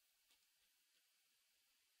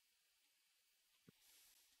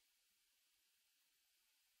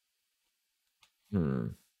 Hmm.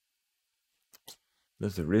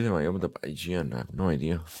 There's a reason why I opened up IGN. I have no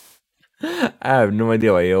idea. I have no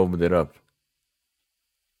idea why I opened it up.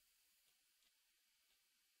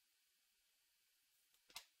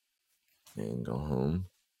 And go home.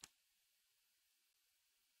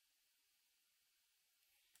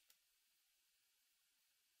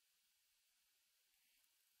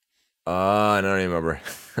 I don't remember.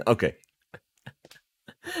 Okay.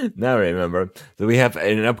 Now I remember. So we have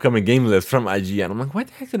an upcoming game list from IGN. I'm like, why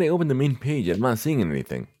the heck did I open the main page? I'm not seeing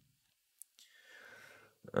anything.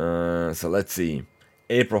 So let's see.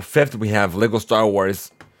 April 5th, we have Lego Star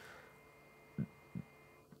Wars.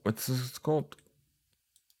 What's this called?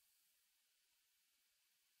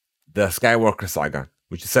 The Skywalker Saga,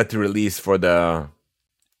 which is set to release for the.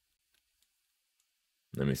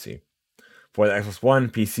 Let me see. For the Xbox One,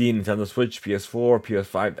 PC, Nintendo Switch, PS4,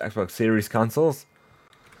 PS5, Xbox Series consoles.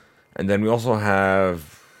 And then we also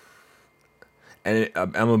have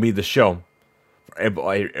MLB The Show for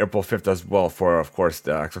April 5th as well, for, of course,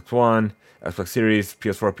 the Xbox One, Xbox Series,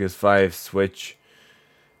 PS4, PS5, Switch,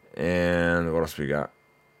 and what else we got?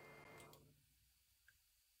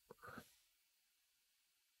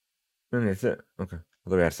 And that's it. Okay. I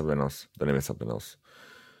thought we had something else. Then I missed something else.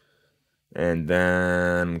 And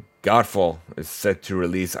then Godfall is set to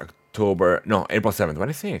release April 7th. Why did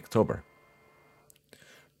I say October?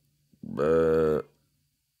 Uh,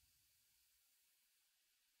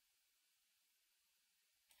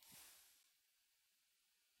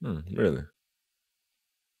 really?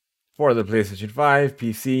 For the PlayStation 5,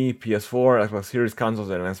 PC, PS4, Xbox Series consoles,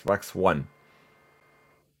 and Xbox One.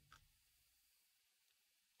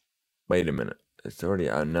 Wait a minute. It's already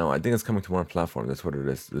out now. I think it's coming to more platforms. That's what it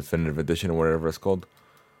is. The Definitive Edition or whatever it's called.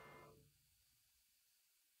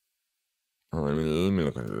 Oh, let me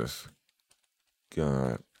look at this.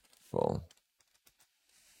 Godfall.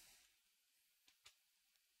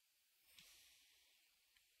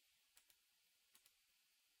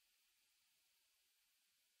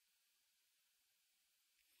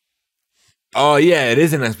 Oh yeah, it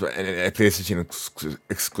is a PlayStation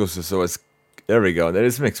exclusive, so it's there we go. That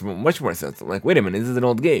just makes much more sense. I'm like, wait a minute, this is an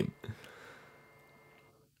old game.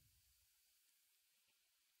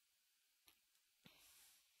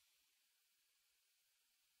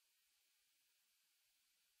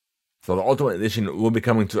 So the Ultimate Edition will be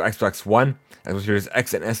coming to Xbox One, Xbox Series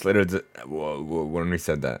X and S later when we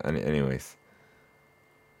said that. Anyways,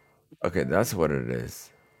 okay, that's what it is.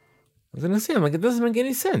 was gonna say, I'm like, it doesn't make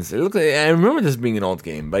any sense. It looks like, I remember this being an old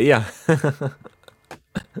game, but yeah.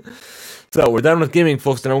 So we're done with gaming,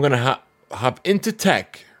 folks, and I'm gonna hop into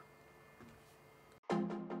tech.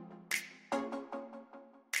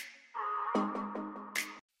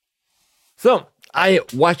 So,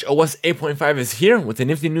 iWatch OS 8.5 is here with the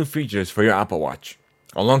nifty new features for your Apple Watch,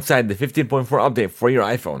 alongside the 15.4 update for your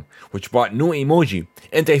iPhone, which brought new emoji,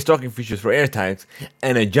 anti-stalking features for AirTags,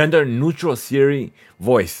 and a gender-neutral Siri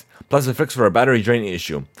voice, plus a fix for a battery drain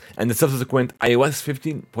issue, and the subsequent iOS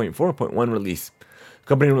 15.4.1 release. The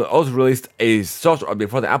company also released a software update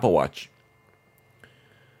for the Apple Watch.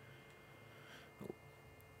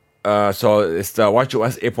 So it's the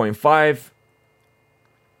WatchOS 8.5.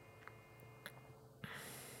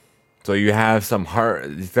 So you have some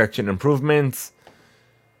heart detection improvements.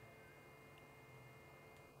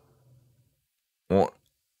 Well,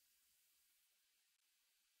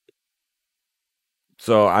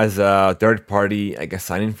 so as a third party, I guess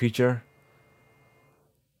sign-in feature.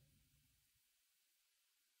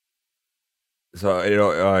 So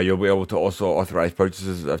you'll be able to also authorize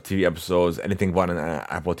purchases of TV episodes, anything bought in an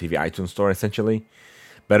Apple TV iTunes store, essentially.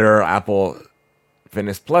 Better Apple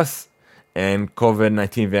Fitness Plus and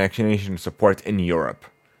COVID-19 vaccination support in Europe.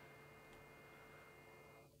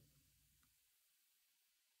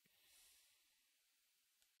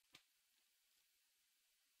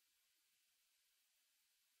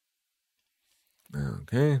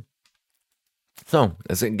 Okay. So,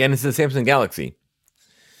 again, it's the Samsung Galaxy.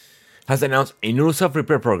 Has announced a new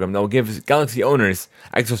self-repair program that will give Galaxy owners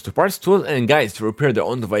access to parts, tools, and guides to repair their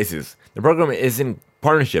own devices. The program is in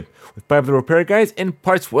partnership with Popular Repair Guides and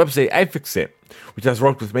parts website iFixit, which has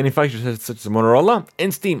worked with manufacturers such as Motorola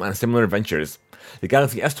and Steam on similar ventures. The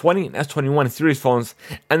Galaxy S20 and S21 series phones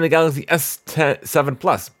and the Galaxy S7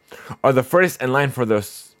 Plus are the first in line for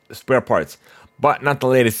those spare parts, but not the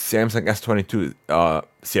latest Samsung S22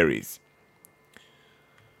 series.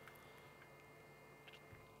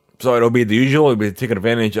 So it'll be the usual. It'll be taking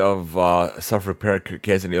advantage of self-repair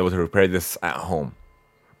kits and be able to repair this at home.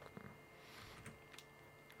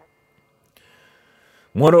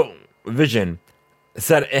 Moto Vision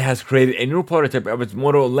said it has created a new prototype of its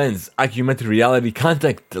Moto Lens augmented reality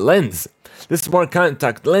contact lens. This smart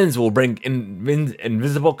contact lens will bring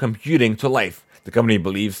invisible computing to life. The company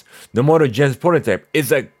believes the Moto Gen's prototype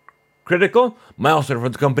is a critical milestone for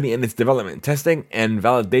the company in its development, testing, and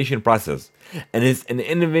validation process, and is an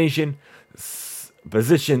innovation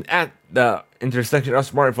positioned at the intersection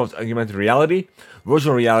of smartphones, augmented reality,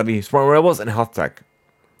 virtual reality, smart wearables, and health tech.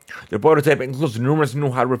 The prototype includes numerous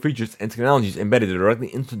new hardware features and technologies embedded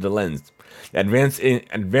directly into the lens,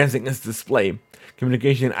 advancing its display,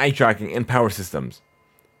 communication, eye tracking, and power systems.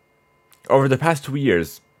 Over the past 2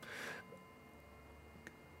 years,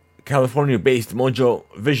 California-based Mojo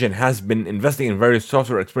Vision has been investing in various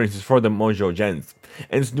software experiences for the Mojo Gens.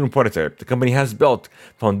 In its new prototype, the company has built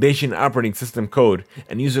foundation operating system code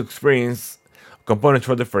and user experience components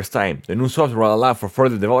for the first time. The new software will allow for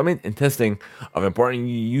further development and testing of important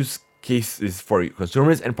use cases for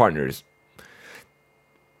consumers and partners.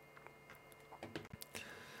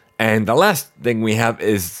 And the last thing we have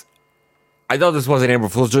is, I thought this was an April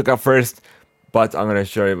Fool's joke at first, but I'm gonna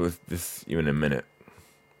show you with this even in a minute.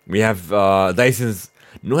 We have Dyson's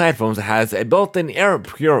new headphones has a built-in air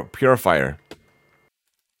purifier,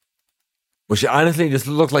 which honestly just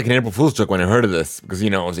looked like an April Fool's joke when I heard of this, because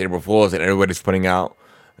it was April Fool's and everybody's putting out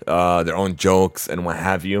their own jokes and what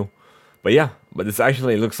have you. But yeah, but this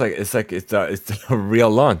actually looks like it's a real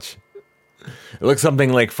launch. It looks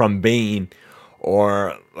something like from Bane,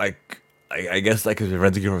 or like I guess like it's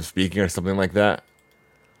preventing you from speaking or something like that.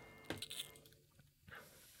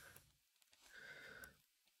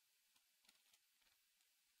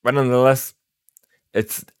 But nonetheless,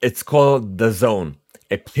 it's called the Zone,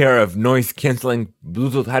 a pair of noise canceling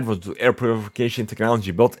Bluetooth headphones with air purification technology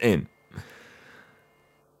built in.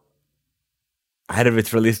 Ahead of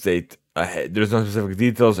its release date, there's no specific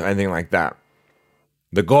details or anything like that.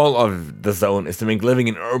 The goal of the Zone is to make living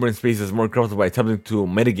in urban spaces more comfortable by attempting to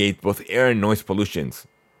mitigate both air and noise pollutions.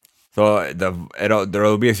 So there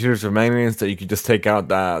will be a series of magnets that you can just take out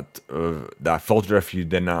that filter if you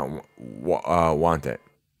did not want it.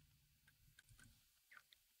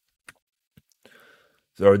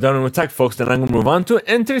 So we're done with tech, folks. Then I'm gonna move on to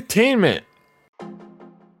entertainment.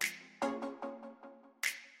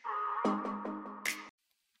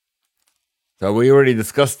 So we already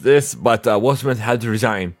discussed this, but Will Smith had to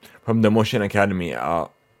resign from the Motion Academy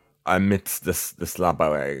amidst this slap.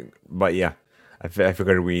 But yeah, I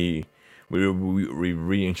figured we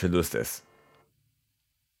reintroduced this.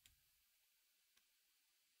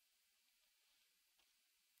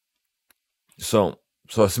 So,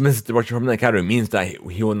 so Smith's departure from the academy means that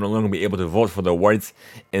he will no longer be able to vote for the awards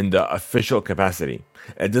in the official capacity.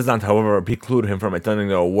 It does not, however, preclude him from attending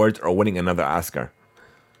the awards or winning another Oscar.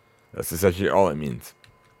 That's essentially all it means.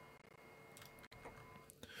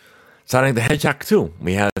 Sonic the Hedgehog 2,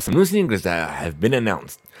 we have some new sneakers that have been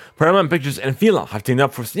announced. Paramount Pictures and Fila have teamed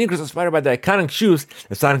up for sneakers inspired by the iconic shoes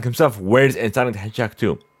that Sonic himself wears in Sonic the Hedgehog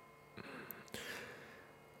 2.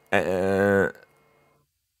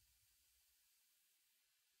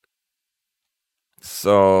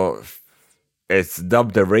 So it's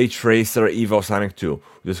dubbed the Ray Tracer Evo Sonic 2,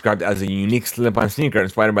 described as a unique slip-on sneaker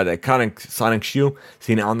inspired by the iconic Sonic shoe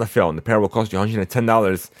seen on the film. The pair will cost you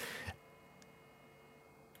 $110.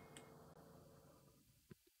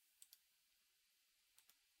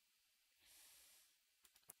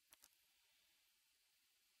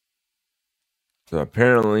 So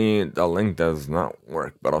apparently the link does not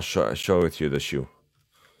work, but I'll show it to you the shoe.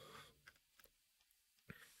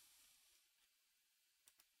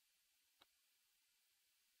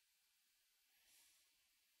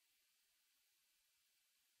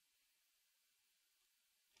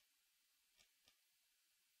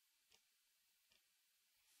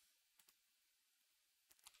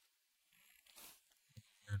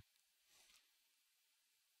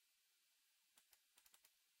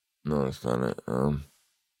 No, it's not it.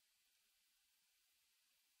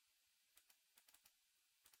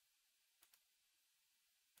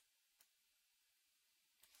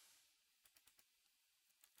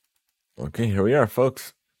 Okay, here we are,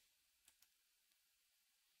 folks.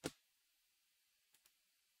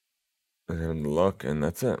 And look, and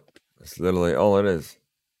that's it. That's literally all it is.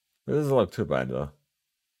 It doesn't look too bad though.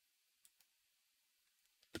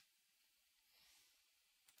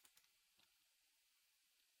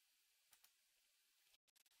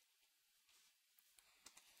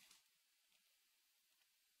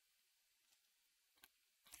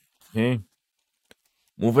 Okay,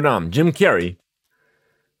 moving on. Jim Carrey.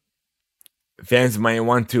 Fans might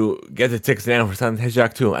want to get the tickets now for Sonic the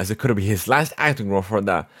Hedgehog 2, as it could be his last acting role for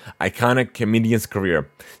the iconic comedian's career.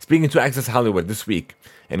 Speaking to Access Hollywood this week,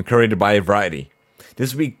 and curated by Variety.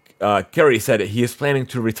 This week, Carrey said he is planning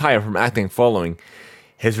to retire from acting following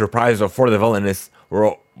his reprisal for the villainous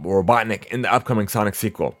Robotnik in the upcoming Sonic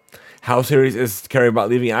sequel. How serious is Carrey about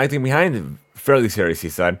leaving acting behind? Fairly serious, he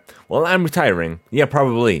said. Well, I'm retiring. Yeah,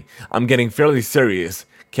 probably. I'm getting fairly serious,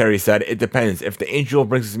 Carrey said. It depends. If the angel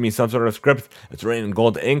brings me some sort of script that's written in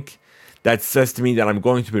gold ink, that says to me that I'm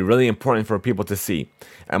going to be really important for people to see.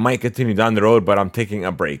 I might continue down the road, but I'm taking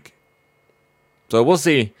a break. So we'll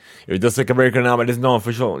see if he does take a break or not, but it's no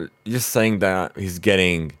official. Just saying that he's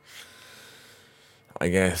getting, I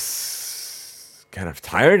guess, kind of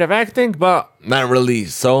tired of acting, but not really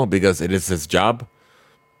so because it is his job.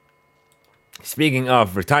 Speaking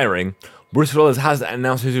of retiring, Bruce Willis has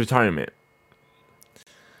announced his retirement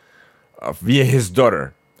via his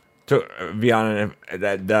daughter to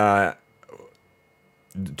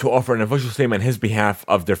offer an official statement on his behalf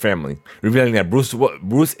of their family, revealing that Bruce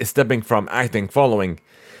is stepping from acting following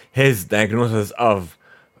his diagnosis of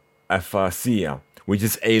aphasia, which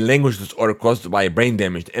is a language disorder caused by brain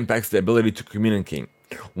damage that impacts the ability to communicate.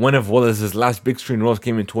 One of Willis's last big screen roles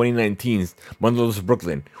came in 2019's Bundles of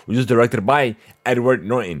Brooklyn, which was directed by Edward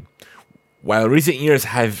Norton. While recent years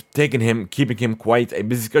have taken him, keeping him quite a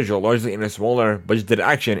busy schedule, largely in a smaller budgeted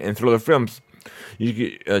action and thriller films,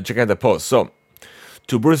 you can check out the post. So,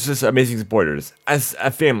 to Bruce's amazing supporters, as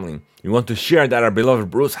a family, we want to share that our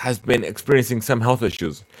beloved Bruce has been experiencing some health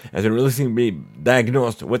issues, as been recently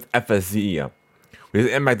diagnosed with aphasia, which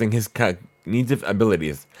is impacting his cognitive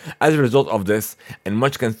abilities. As a result of this, and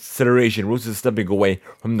much consideration, Bruce is stepping away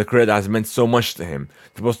from the career that has meant so much to him.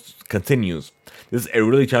 The post continues. This is a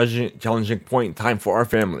really challenging point in time for our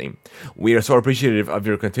family. We are so appreciative of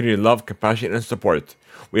your continued love, compassion, and support.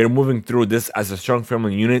 We are moving through this as a strong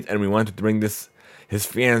family unit, and we wanted to bring his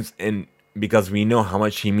fans in because we know how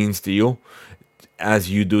much he means to you, as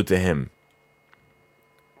you do to him.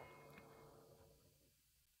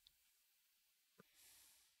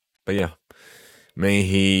 But yeah, may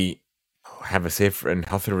he have a safe and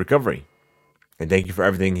healthy recovery. And thank you for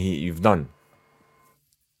everything you've done.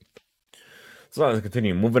 So let's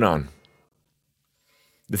continue. Moving on.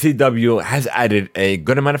 The CW has added a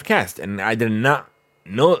good amount of cast, and I did not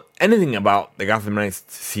know anything about the Gotham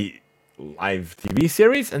Knights live TV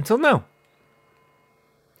series until now.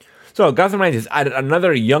 So, Gotham Knights has added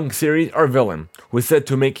another young series or villain who is said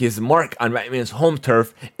to make his mark on Batman's home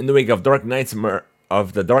turf in the wake of the Dark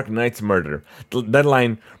Knight's murder. The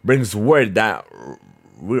Deadline brings word that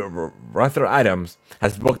Ruther Adams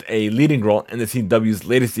has booked a leading role in the CW's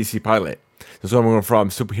latest DC pilot. This is coming from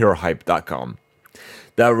superherohype.com.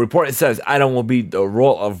 The report says Adam will be the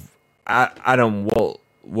role of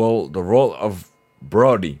the role of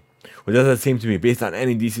Brody, which doesn't seem to be based on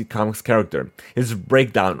any DC Comics character. His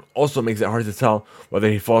breakdown also makes it hard to tell whether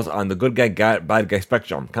he falls on the good guy, bad guy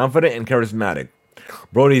spectrum. Confident and charismatic,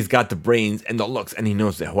 Brody's got the brains and the looks, and he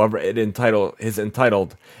knows it. However, his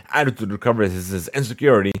entitled attitude recovers his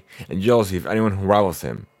insecurity and jealousy of anyone who rivals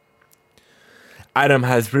him. Adam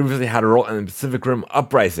has previously had a role in the Pacific Rim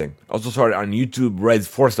Uprising, also started on YouTube Red's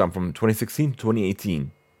Foursome from 2016 to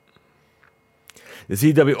 2018. The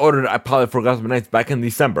CW ordered a pilot for Gotham Knights back in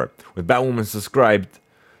December, with Batwoman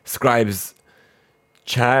scribes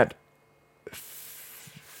Chad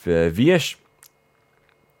Vish,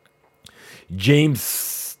 James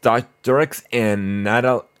Stotterix, and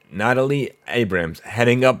Natalie Abrams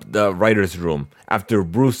heading up the writer's room after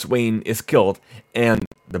Bruce Wayne is killed and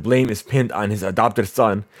the blame is pinned on his adopted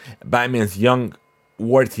son. Batman's young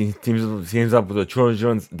ward teams up with the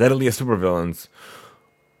children's deadliest supervillains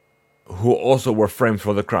who also were framed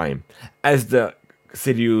for the crime. As the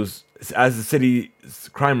city's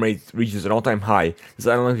crime rate reaches an all-time high, this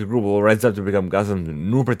unlikely group will rise up to become Gotham's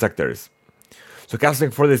new protectors. So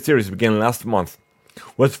casting for this series began last month,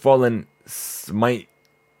 with Fallen Smyton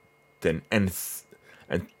and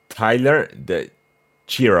Tyler the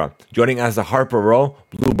Chira joining as the Harper Row,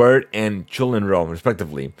 Bluebird, and Chulin Row,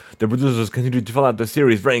 respectively. The producers continued to fill out the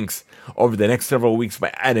series ranks over the next several weeks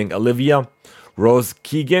by adding Olivia Rose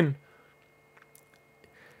Keegan,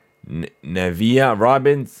 Navia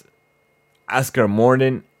Robbins, Oscar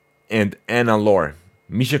Morden, and Anna Lore.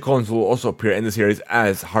 Misha Collins will also appear in the series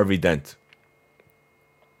as Harvey Dent.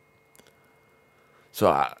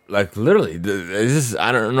 So, literally, this is,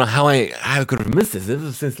 I don't know how I could have missed this. This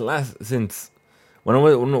was since when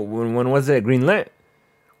was it greenlit?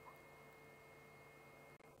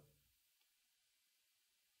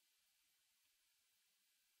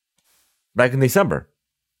 Back in December.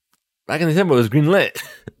 Back in December, it was greenlit.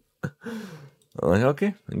 I'm like,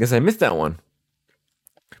 okay, I guess I missed that one.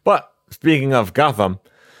 But speaking of Gotham,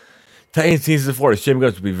 Titans Season 4 is shaping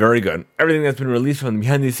up to be very good. Everything that's been released from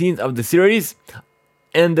behind the scenes of the series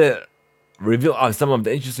and the reveal of some of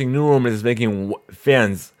the interesting new rumors is making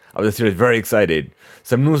fans of the series very excited.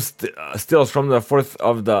 Some new stills from the fourth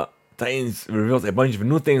of the Titans reveals a bunch of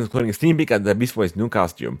new things, including a sneak peek at the Beast Boy's new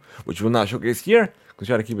costume, which we'll not showcase here because we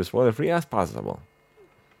try to keep it spoiler free as possible.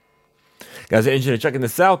 Guys, if you're interested in checking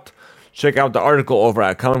this out, check out the article over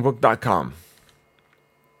at comicbook.com.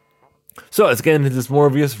 So let's get into this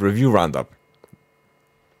Morbius review roundup.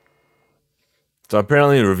 So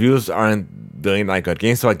apparently reviews aren't doing that good.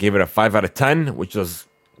 GameSpot gave it a 5 out of 10, which was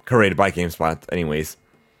curated by GameSpot anyways.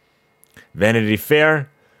 Vanity Fair,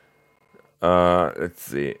 let's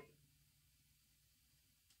see.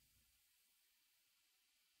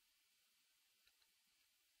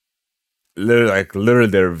 Literally,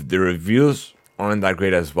 the reviews aren't that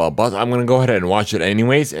great as well. But I'm gonna go ahead and watch it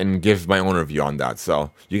anyways and give my own review on that.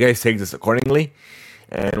 So you guys take this accordingly,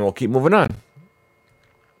 and we'll keep moving on.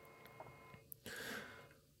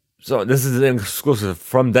 So this is an exclusive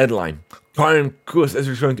from Deadline. Karen Kus is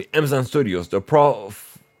returning to Amazon Studios. The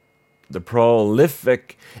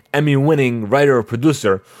prolific Emmy-winning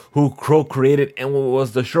writer-producer who co-created and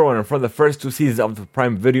was the showrunner for the first 2 seasons of the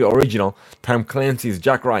Prime Video original Tom Clancy's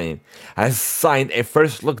Jack Ryan has signed a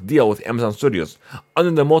first-look deal with Amazon Studios.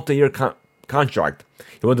 Under the multi-year contract,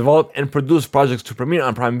 he will develop and produce projects to premiere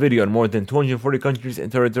on Prime Video in more than 240 countries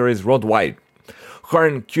and territories worldwide.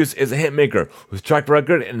 Karen Kus is a hitmaker whose track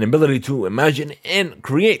record and ability to imagine and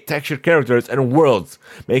create textured characters and worlds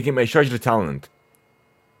make him a treasure talent.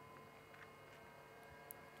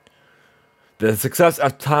 The success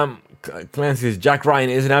of Tom Clancy's Jack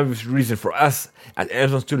Ryan is an obvious reason for us at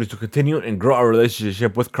Amazon Studios to continue and grow our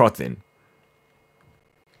relationship with Carlton.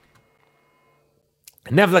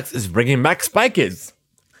 Netflix is bringing back Spy Kids.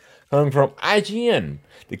 Coming from IGN,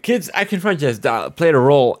 the kids' action franchise that played a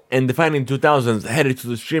role in defining 2000s headed to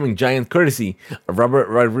the streaming giant courtesy of Robert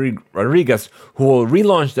Rodriguez, who will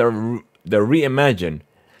relaunch the reimagine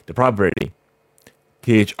the property.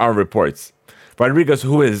 THR reports. Rodriguez,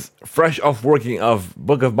 who is fresh off working of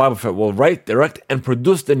Book of Boba Fett, will write, direct, and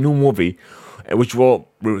produce the new movie, which will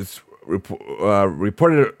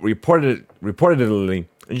reportedly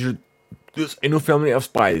introduce a new family of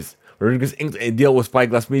spies. Rodriguez inked a deal with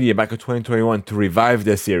Spyglass Media back in 2021 to revive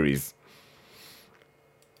the series.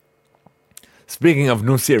 Speaking of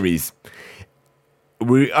new series,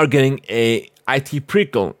 we are getting a IT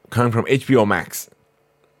prequel coming from HBO Max.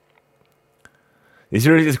 The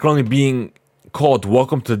series is currently being called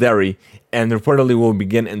Welcome to Derry, and reportedly will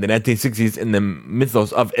begin in the 1960s in the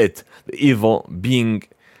mythos of it, the evil being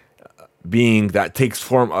that takes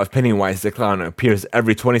form of Pennywise the Clown, appears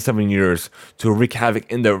every 27 years to wreak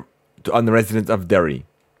havoc on the residents of Derry.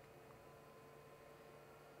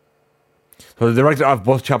 So the director of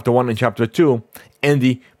both Chapter 1 and Chapter 2,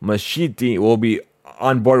 Andy Muschietti, will be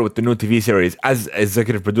on board with the new TV series as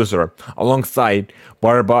executive producer, alongside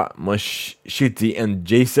Barbara Muschietti and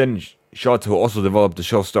Jason Schultz, who also developed the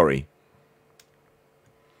show's story.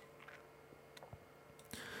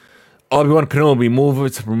 Obi-Wan Kenobi moved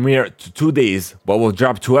its premiere to 2 days, but will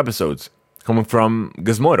drop 2 episodes, coming from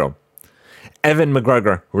Gizmodo. Evan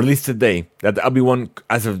McGregor released today that the Obi-Wan,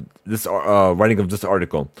 as of this writing of this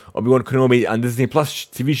article, Obi-Wan Kenobi on Disney Plus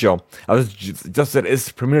TV show, as just at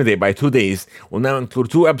its premiere date by 2 days, will now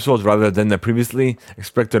include 2 episodes rather than the previously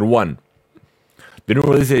expected 1. The new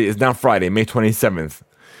release date is now Friday, May 27th,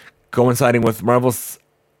 coinciding with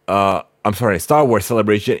Star Wars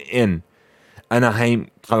Celebration in Anaheim,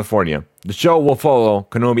 California. The show will follow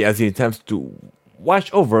Kenobi as he attempts to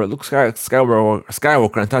watch over Luke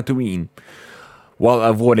Skywalker on Tatooine while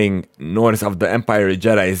avoiding notice of the Empire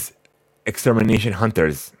Jedi's extermination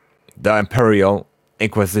hunters, the Imperial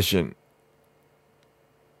Inquisition.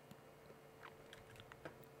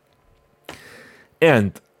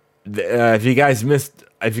 And if you guys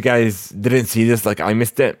didn't see this, like I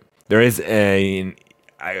missed it, there is a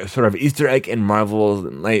sort of Easter egg in Marvel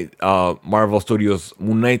Studios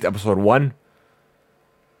Moon Knight episode 1,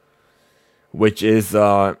 which is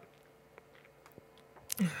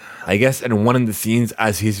I guess in one of the scenes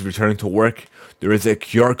as he's returning to work, there is a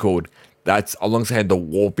QR code that's alongside the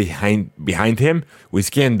wall behind him. We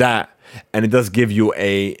scan that, and it does give you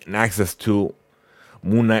an access to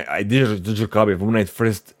Moon Knight, a digital copy of Moon Knight's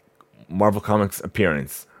first Marvel Comics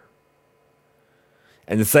appearance.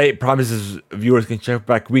 And the site promises viewers can check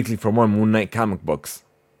back weekly for more Moon Knight comic books.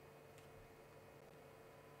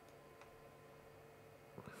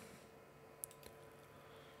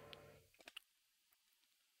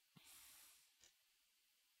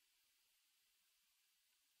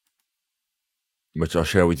 Which I'll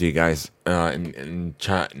share with you guys in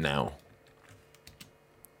chat now.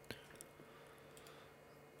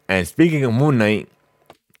 And speaking of Moon Knight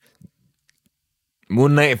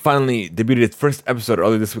finally debuted its first episode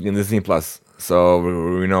earlier this week in Disney Plus. So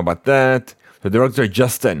we know about that. The director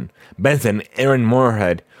Justin Benson and Aaron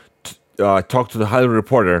Moorhead talked to the Hollywood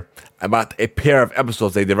Reporter about a pair of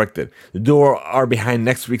episodes they directed. The duo are behind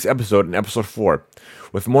next week's episode in episode 4,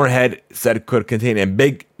 with Moorhead said could contain a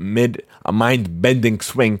big, mind-bending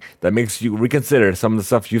swing that makes you reconsider some of the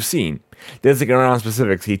stuff you've seen. Dancing around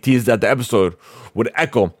specifics, he teased that the episode would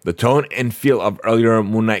echo the tone and feel of earlier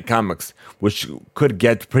Moon Knight comics, which could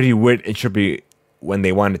get pretty weird and trippy when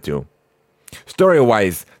they wanted to.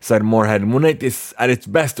 Story-wise, said Moorhead, Moon Knight is at its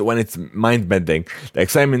best when it's mind-bending. The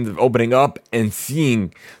excitement of opening up and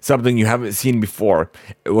seeing something you haven't seen before.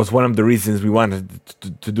 It was one of the reasons we wanted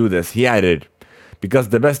to do this. He added, because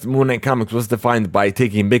the best Moon Knight comics was defined by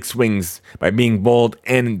taking big swings, by being bold,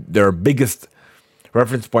 and their biggest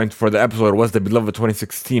reference point for the episode was the beloved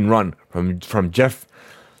 2016 run from Jeff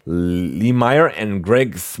Lemire and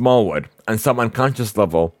Greg Smallwood. On some unconscious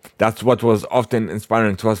level, that's what was often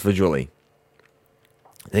inspiring to us visually.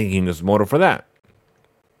 Thank you, Gizmodo, for that.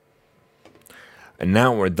 And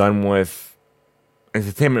now we're done with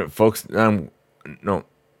entertainment, folks. Now we're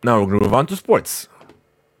going to move on to sports.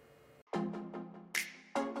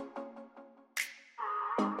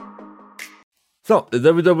 So, the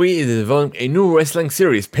WWE is developing a new wrestling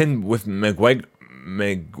series pinned with McGregor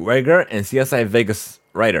and CSI Vegas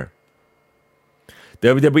writer. The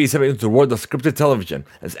WWE is stepping into the world of scripted television,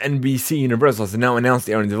 as NBC Universal has now announced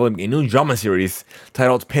they are developing a new drama series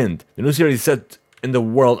titled Pinned. The new series is set in the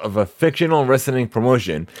world of a fictional wrestling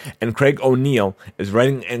promotion, and Craig O'Neill is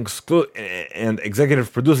writing and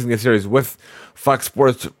executive producing the series with Fox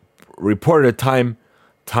Sports reporter Tom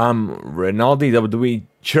Rinaldi, WWE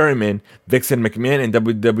Chairman Vixen McMahon, and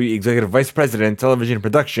WWE Executive Vice President Television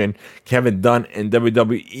Production Kevin Dunn, and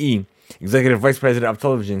WWE Executive Vice President of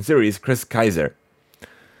Television Series Chris Kaiser.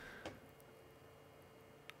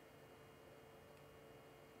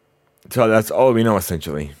 So that's all we know,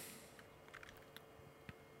 essentially.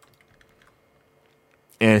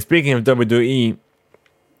 And speaking of WWE,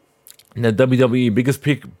 the WWE biggest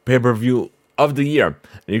pay-per-view of the year.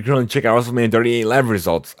 You can only check out WrestleMania 38 live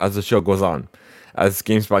results as the show goes on, as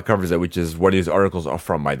GameSpot covers it, which is where these articles are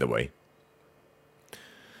from, by the way.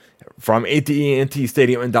 From AT&T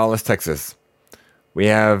Stadium in Dallas, Texas, we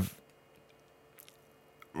have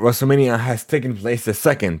WrestleMania has taken place the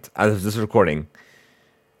second, as of this recording,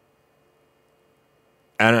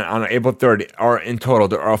 And on April 3rd, or in total,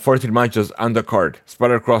 there are 14 matches on the card,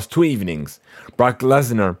 spread across 2 evenings. Brock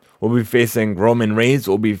Lesnar will be facing Roman Reigns,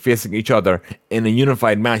 will be facing each other in a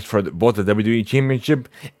unified match for both the WWE Championship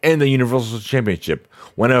and the Universal Championship.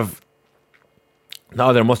 One of the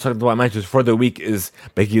other most talked about matches for the week is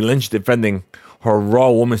Becky Lynch defending her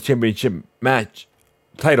Raw Women's Championship match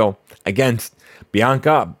title against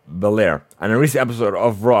Bianca Belair. On a recent episode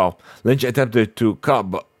of Raw, Lynch attempted to cut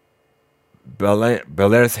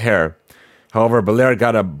Belair's hair. However, Belair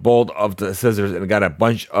got a bolt of the scissors and got a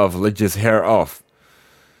bunch of Lynch's hair off.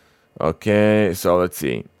 Okay, so let's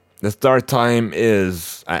see. The start time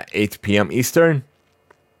is at 8 p.m. Eastern.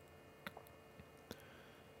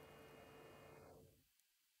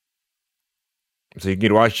 So you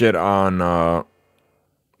can watch it on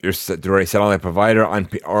your satellite provider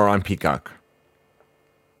or on Peacock.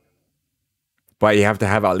 But you have to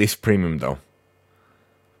have at least premium though.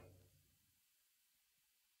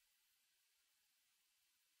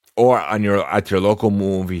 Or on your at your local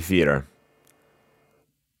movie theater.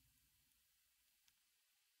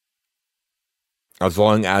 As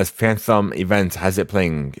long as Phantom Events has it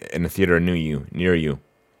playing in a theater near you.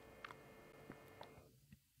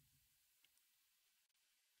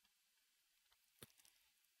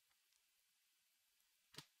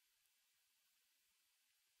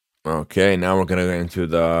 Okay, now we're gonna go into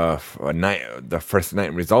the first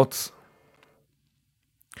night results.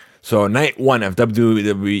 So night one of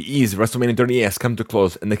WWE's WrestleMania 38 has come to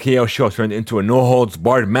close, and the KO show turned into a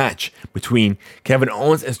no-holds-barred match between Kevin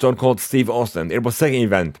Owens and Stone Cold Steve Austin. It was second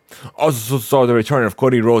event. Also saw the return of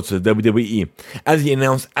Cody Rhodes to the WWE, as he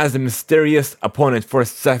announced as the mysterious opponent for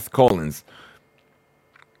Seth Rollins.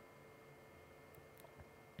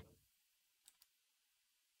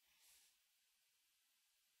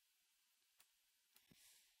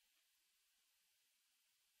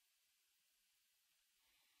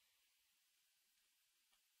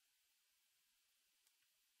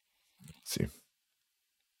 Let's see.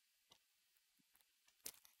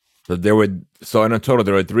 So in a total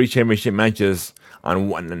there were 3 championship matches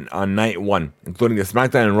on night one, including the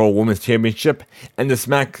SmackDown and Raw Women's Championship and the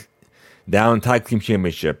SmackDown Tag Team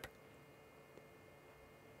Championship.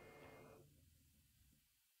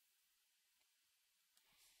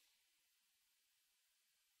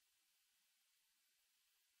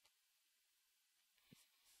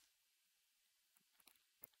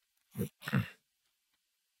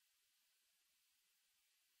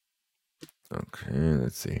 Okay,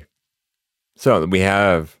 let's see. So we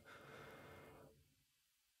have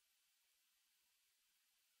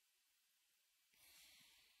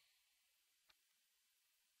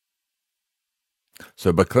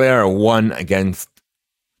Belair won against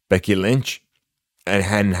Becky Lynch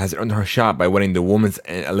and has earned her shot by winning the Women's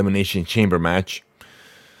Elimination Chamber match.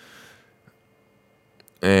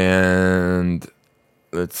 And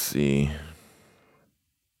let's see.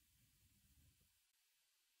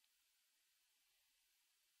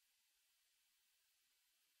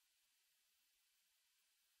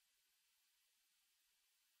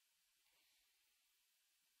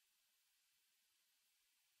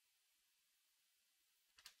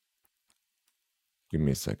 Give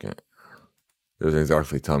me a second. It doesn't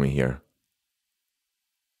exactly tell me here.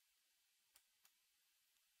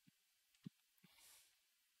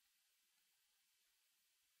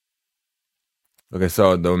 Okay,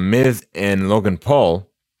 so The Miz and Logan Paul,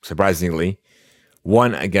 surprisingly,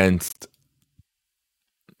 won against.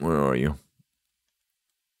 Where are you?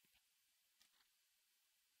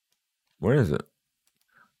 Where is it?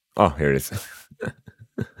 Oh, here it is.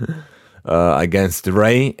 Against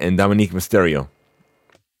Rey and Dominique Mysterio.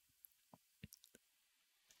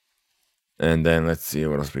 And then let's see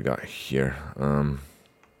what else we got here.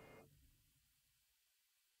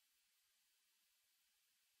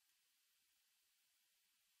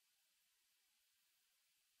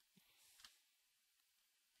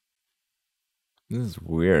 This is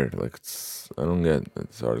weird. Like, I don't get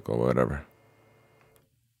this article, whatever.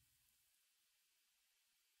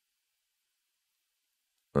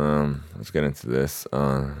 Let's get into this.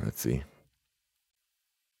 Let's see.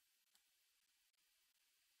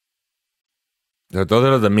 So those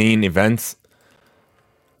are the main events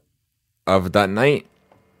of that night.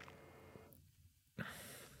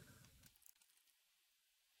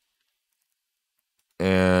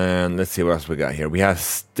 And let's see what else we got here. We have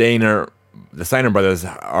the Steiner brothers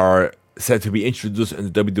are said to be introduced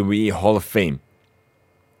into WWE Hall of Fame.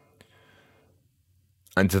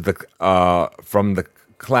 Into the from the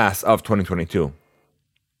class of 2022.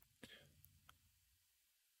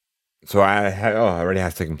 So I already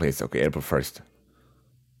has taken place. Okay, April 1st.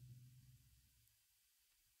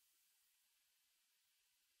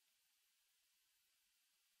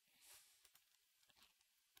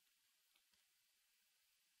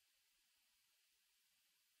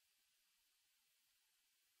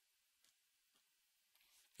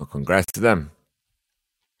 Well, congrats to them.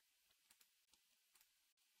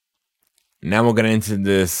 Now we're getting into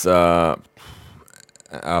this Final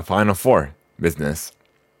Four business.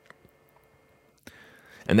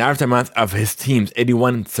 In the aftermath of his team's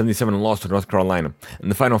 81-77 loss to North Carolina in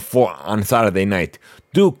the Final Four on Saturday night,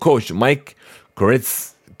 Duke coach Mike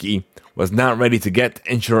Koritsky was not ready to get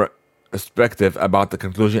introspective about the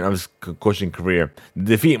conclusion of his coaching career. The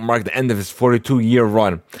defeat marked the end of his 42-year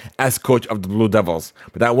run as coach of the Blue Devils,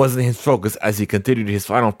 but that wasn't his focus as he continued his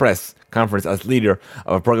final press conference as leader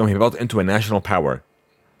of a program he built into a national power.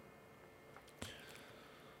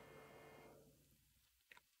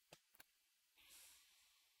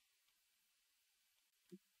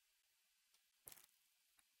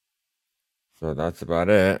 So that's about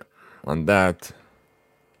it on that.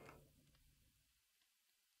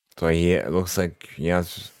 So it looks like he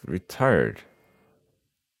has retired.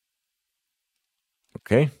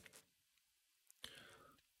 Okay.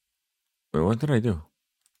 Wait, what did I do?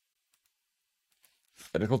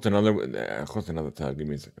 I closed another tab. Give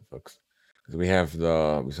me a second, folks. Because we still have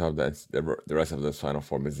the rest of the Final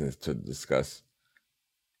Four business to discuss.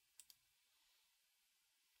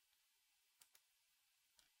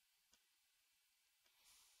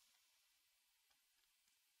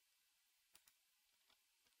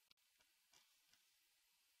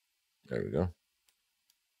 There we go.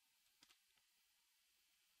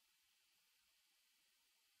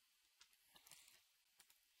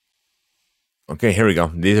 Okay, here we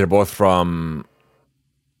go. These are both from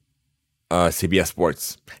CBS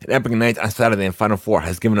Sports. An epic night on Saturday in Final Four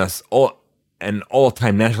has given us an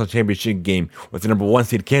all-time national championship game with the number 1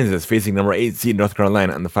 seed Kansas facing number 8 seed North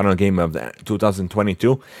Carolina in the final game of the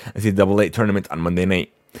 2022 NCAA tournament on Monday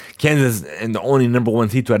night. Kansas and the only number 1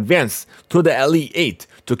 seed to advance to the Elite Eight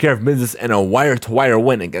took care of business in a wire-to-wire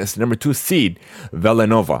win against number 2 seed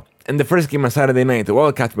Villanova. In the first game on Saturday night, the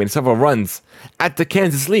Wildcats made several runs at the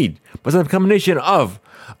Kansas lead, but some combination of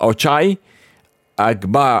Ochai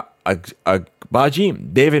Agbaji,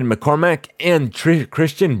 David McCormack, and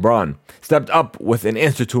Christian Braun stepped up with an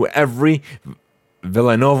answer to every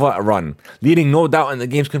Villanova run, leading no doubt in the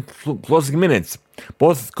game's closing minutes.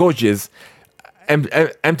 Both coaches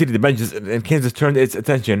emptied the benches, and Kansas turned its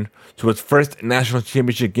attention to its first national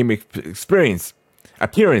championship game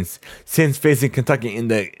appearance since facing Kentucky in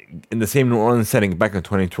the same New Orleans setting back in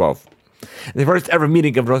 2012. The first ever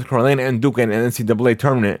meeting of North Carolina and Duke in an NCAA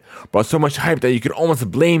tournament brought so much hype that you could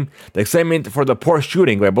almost blame the excitement for the poor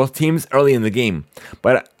shooting by both teams early in the game.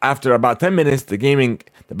 But after about 10 minutes, the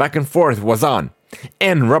back and forth was on,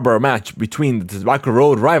 and rubber match between the Tobacco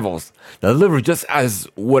Road rivals that delivered just as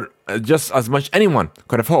much anyone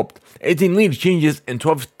could have hoped. 18 lead changes in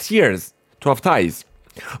 12 ties.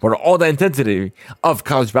 But all the intensity of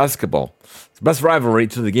college basketball. The best rivalry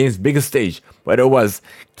to the game's biggest stage, but it was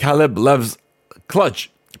Caleb Love's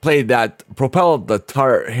clutch play that propelled the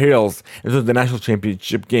Tar Heels into the national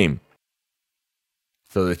championship game.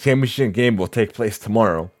 So the championship game will take place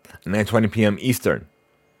tomorrow at 9:20 p.m. Eastern.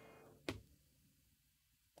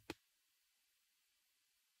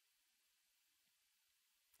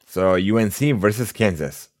 So UNC versus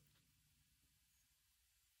Kansas.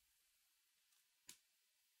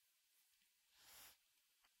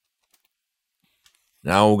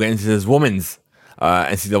 Now we'll get into this women's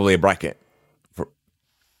NCAA bracket.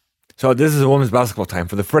 So this is a women's basketball time.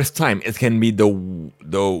 For the first time, it can be the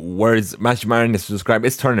words Match Madness to describe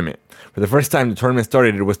its tournament. For the first time, the tournament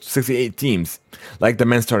started with 68 teams, like the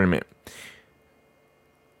men's tournament.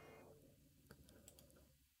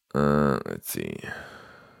 Let's see.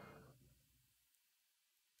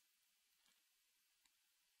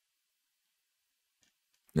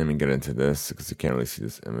 Let me get into this because you can't really see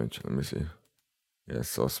this image. Let me see. Yeah, it's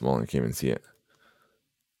so small you can't even see it.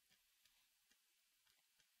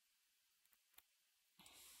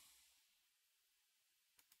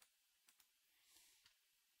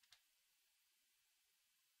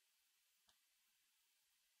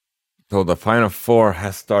 So the Final Four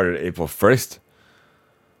has started April 1st.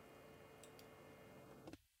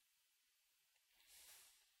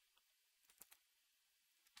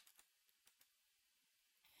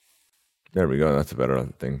 There we go. That's a better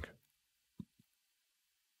thing.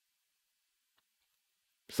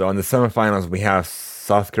 So in the semifinals, we have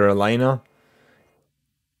South Carolina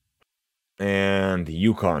and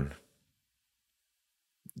UConn.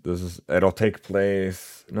 It'll take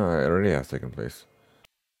place. No, it already has taken place.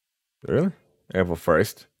 Really? April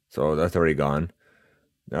 1st. So that's already gone.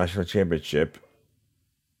 National championship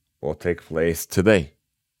will take place today.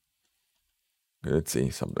 Let's see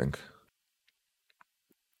something.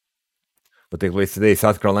 Will take place today.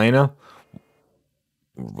 South Carolina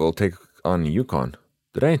will take on UConn.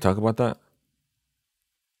 Did I talk about that?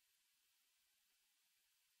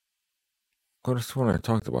 I could have sworn I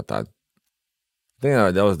talked about that. I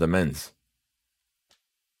think that was the men's.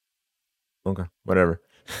 Okay, whatever.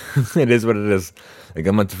 It is what it is. Like,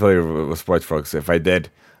 I'm not familiar with sports, folks. If I did,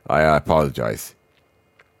 I apologize.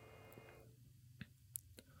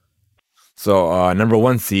 So, number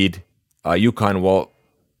one seed, UConn will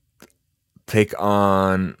take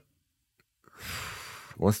on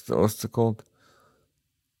what's it called?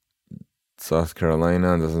 South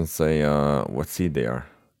Carolina doesn't say what seed they are.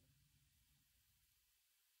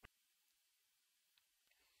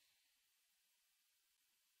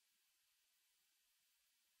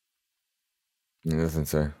 It doesn't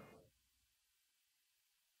say.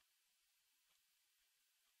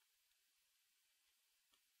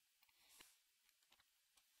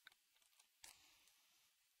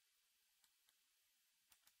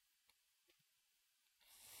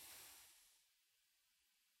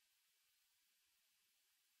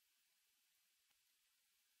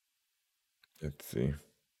 Let's see.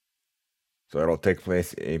 So it'll take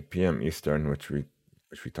place 8 p.m. Eastern, which we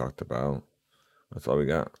talked about. That's all we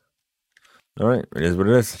got. All right, it is what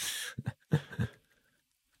it is.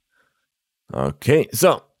 Okay,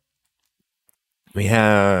 so we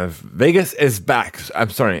have Vegas is back. I'm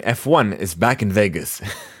sorry, F1 is back in Vegas.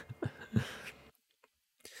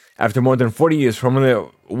 After more than 40 years,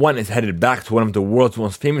 Formula One is headed back to one of the world's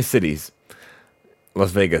most famous cities,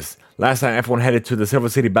 Las Vegas. Last time F1 headed to the Silver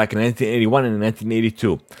City back in 1981 and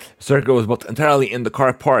 1982. The circuit was built entirely in the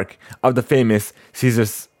car park of the famous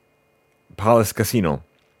Caesars Palace Casino.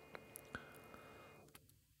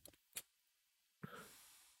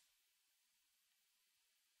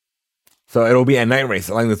 So it'll be a night race,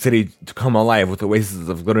 allowing the city to come alive with oases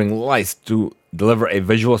of glittering lights to deliver a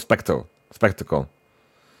visual spectacle.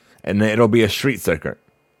 And then it'll be a street circuit.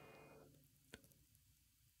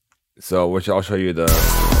 So, which I'll show you the.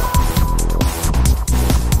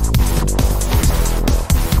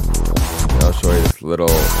 I'll show you this little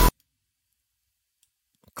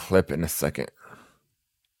clip in a second.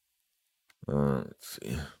 Let's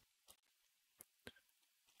see.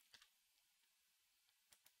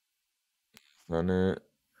 On it.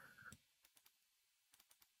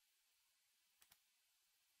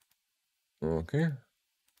 Okay.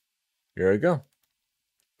 Here we go.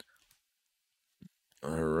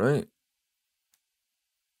 All right.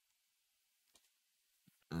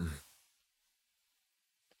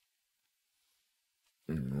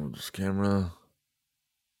 Move this camera.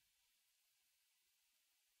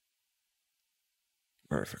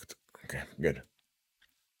 Perfect. Okay, good.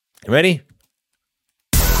 You ready?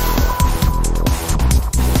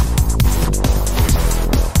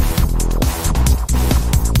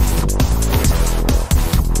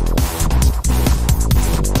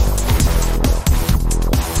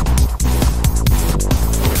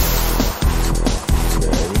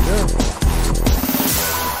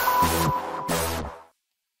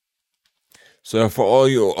 So for all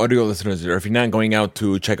you audio listeners, or if you're not going out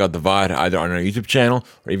to check out the VOD either on our YouTube channel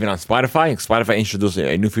or even on Spotify, Spotify introduced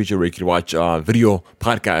a new feature where you can watch video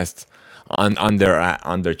podcasts on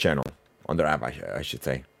their channel, on their app, I should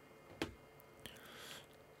say.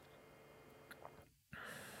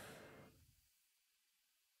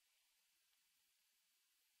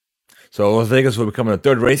 So Las Vegas will become the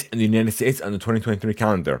third race in the United States on the 2023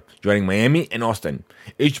 calendar, joining Miami and Austin.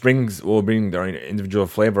 Each will bring their individual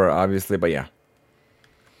flavor, obviously, but yeah.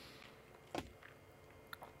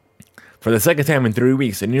 For the second time in 3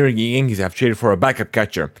 weeks, the New York Yankees have traded for a backup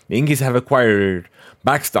catcher. The Yankees have acquired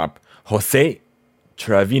backstop Jose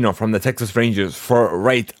Trevino from the Texas Rangers for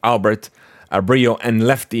right Albert Abreu and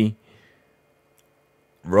lefty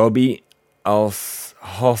Robbie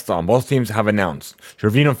Halston. Both teams have announced.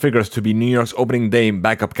 Trevino figures to be New York's opening day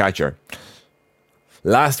backup catcher.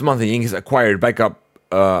 Last month, the Yankees acquired backup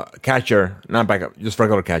catcher, not backup, just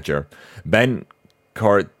regular catcher, Ben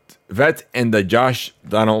Cortvet and the Josh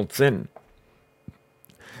Donaldson,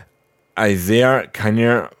 Isaiah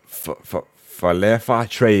Kiner Falefa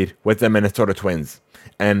trade with the Minnesota Twins.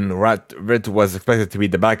 And Cortvet was expected to be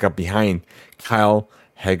the backup behind Kyle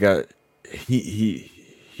Hioka.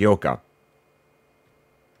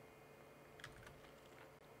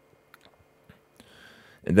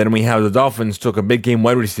 And then we have the Dolphins took a big game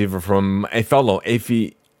wide receiver from a fellow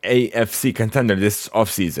AFC contender this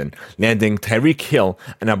offseason, landing Tyreek Hill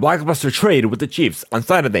in a blockbuster trade with the Chiefs on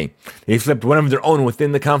Saturday. They flipped one of their own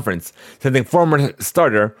within the conference, sending former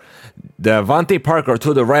starter Devontae Parker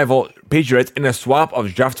to the rival Patriots in a swap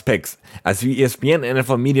of draft picks, as ESPN and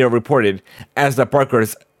NFL media reported, as the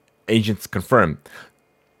Parker's agents confirmed.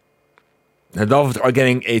 The Dolphins are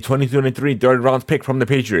getting a 2023 third round pick from the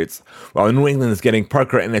Patriots, while New England is getting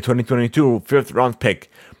Parker and a 2022 fifth round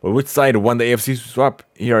pick. But which side won the AFC swap?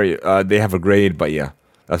 Here, they have a grade, but yeah,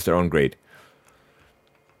 that's their own grade.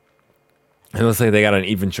 It looks like they got an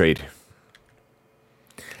even trade.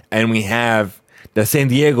 And we have the San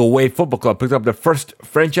Diego Wave Football Club picked up their first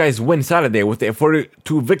franchise win Saturday with a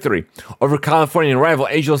 42 victory over Californian rival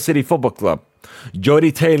Angel City Football Club.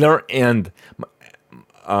 Jody Taylor and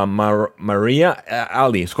Maria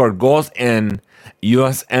Ali scored goals, and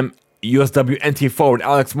USWNT forward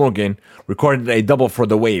Alex Morgan recorded a double for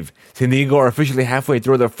the Wave. San Diego are officially halfway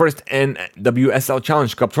through their first NWSL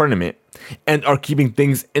Challenge Cup tournament and are keeping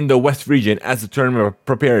things in the West region as the tournament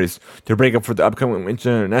prepares to break up for the upcoming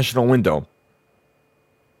international window.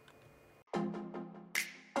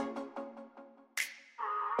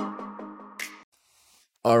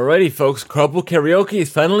 Alrighty, folks, Carpool Karaoke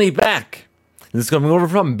is finally back. This is coming over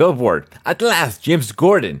from Billboard. At last, James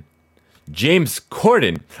Corden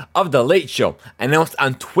of The Late Show announced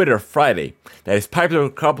on Twitter Friday that his popular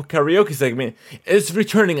Carpool Karaoke segment is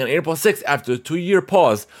returning on April 6th after a 2-year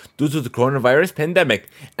pause due to the coronavirus pandemic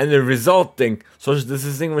and the resulting social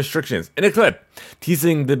distancing restrictions. In a clip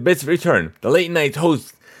teasing the bit's return, the late night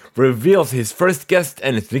host reveals his first guest,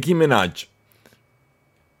 and it's Nicki Minaj.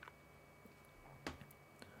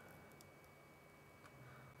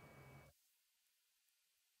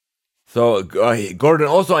 So Gordon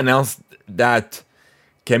also announced that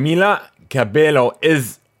Camila Cabello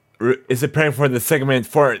is preparing for the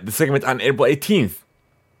segment on April 18th.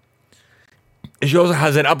 She also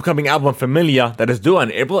has an upcoming album, Familia, that is due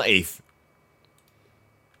on April 8th.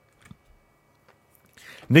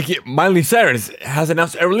 Miley Cyrus has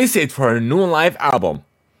announced a release date for her new live album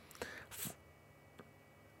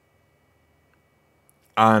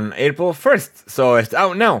on April 1st, so it's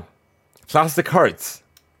out now. Plastic Hearts.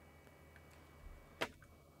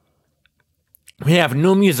 We have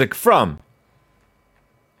new music from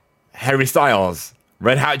Harry Styles,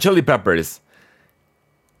 Red Hot Chili Peppers.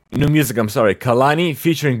 Kalani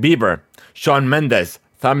featuring Bieber, Shawn Mendes,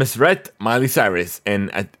 Thomas Rhett, Miley Cyrus.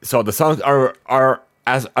 And so the songs are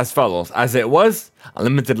as follows: As It Was,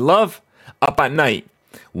 Unlimited Love, Up at Night,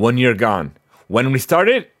 1 Year Gone, When We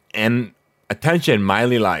Started, and Attention,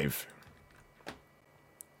 Miley Live.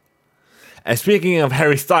 And speaking of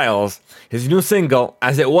Harry Styles, his new single,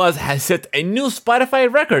 As It Was, has set a new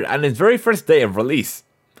Spotify record on its very first day of release.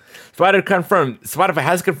 Spotify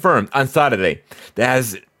has confirmed on Saturday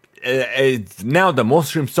that it's now the most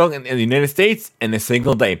streamed song in the United States in a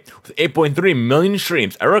single day, with 8.3 million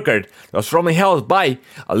streams, a record that was formerly held by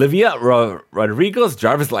Olivia Rodrigo's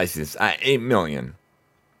driver's license at 8 million.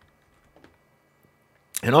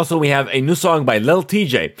 And also we have a new song by Lil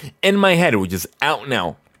TJ, In My Head, which is out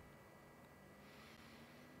now.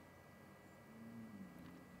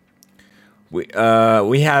 We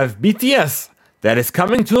have BTS that is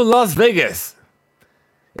coming to Las Vegas.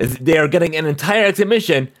 They are getting an entire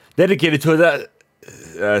exhibition dedicated to the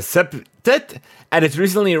Septet at its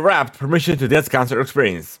recently wrapped Permission to Dance concert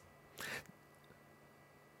experience.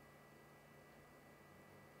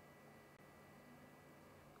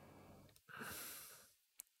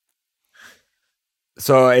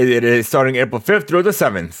 So it is starting April 5th through the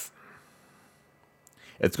 7th.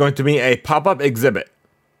 It's going to be a pop-up exhibit.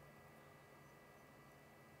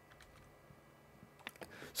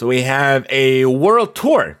 So we have a world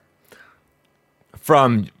tour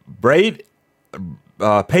from Braid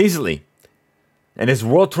Paisley and his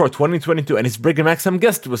World Tour 2022, and he's bringing back some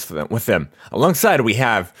guests with them. Alongside, we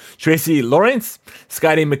have Tracy Lawrence,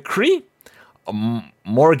 Scotty McCree,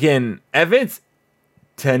 Morgan Evans,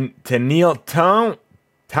 Tennille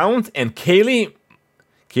Towns, and Kaylee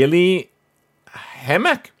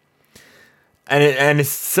Hammack. And it's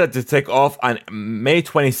set to take off on May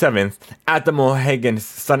 27th at the Mohegan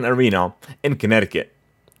Sun Arena in Connecticut,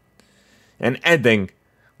 and ending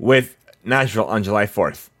with Nashville on July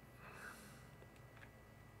 4th.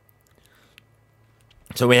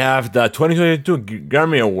 So we have the 2022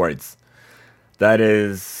 Grammy Awards that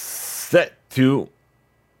is set to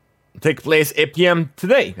take place 8 p.m.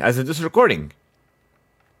 today as of this recording.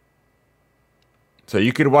 So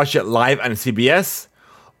you could watch it live on CBS,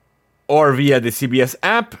 or via the CBS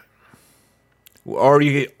app, or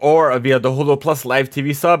via the Hulu Plus Live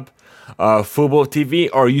TV sub, Fubo TV,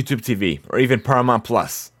 or YouTube TV, or even Paramount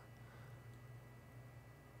Plus.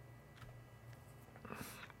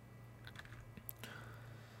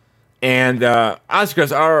 And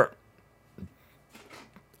Oscars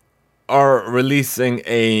are releasing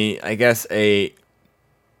a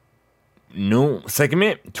new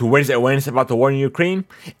segment to raise awareness about the war in Ukraine.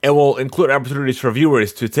 It will include opportunities for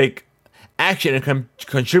viewers to take action and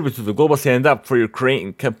contribute to the Global Stand Up for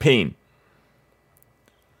Ukraine campaign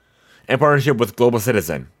in partnership with Global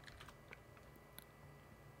Citizen.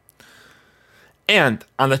 And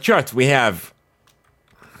on the charts, we have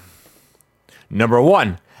number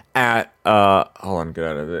 1 at, hold on, get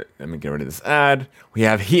out of it. Let me get rid of this ad. We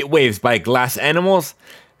have Heat Waves by Glass Animals.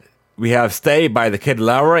 We have Stay by The Kid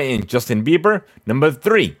Laroi and Justin Bieber. Number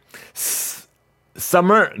 3,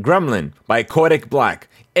 Summer Gremlin by Kodak Black.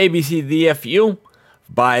 ABCDFU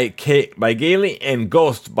by Gailey, and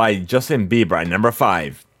Ghost by Justin Bieber at number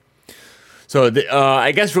 5. So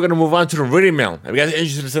I guess we're going to move on to the Reading Mail. If you guys are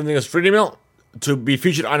interested in something else Reading Mail to be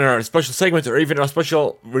featured on our special segment or even our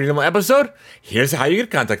special Reading Mail episode, here's how you can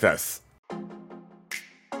contact us.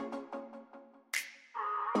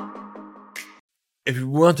 If you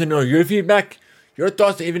want to know your feedback, your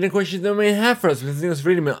thoughts, or even the questions that you may have for us with this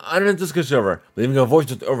Reading Mail on the Discord server, leaving a voice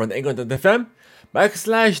note over on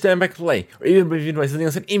anchor.fm/theImpactPlay, or even by sending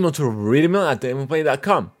us an email to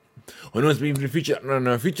readingmail@theimpactplay.com. Who knows, maybe be featured on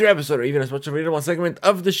a future episode or even a special Reading Mail segment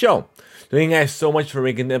of the show. Thank you guys so much for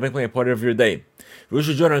making the Impact Play a part of your day. If you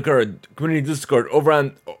should join our community Discord over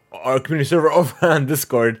on our community server over on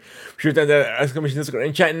Discord, be sure to that exclamation Discord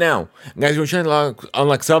and chat now. And guys, we're trying to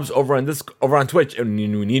unlock subs over on Twitch, and we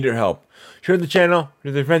need your help. Share the channel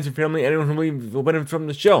with your friends and family, anyone who will benefit from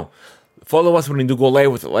the show. Follow us when we do go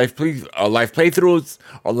live with live playthroughs,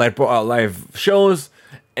 or live shows,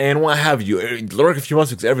 and what have you. Lurk a few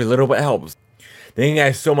months because every little bit helps. Thank you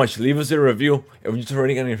guys so much. Leave us a review if you're just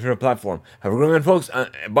already on your favorite platform. Have a good one, folks.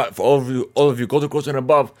 But for all of you, go to Quotes and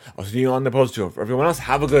Above. I'll see you on the post too. For everyone else,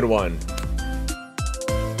 have a good one.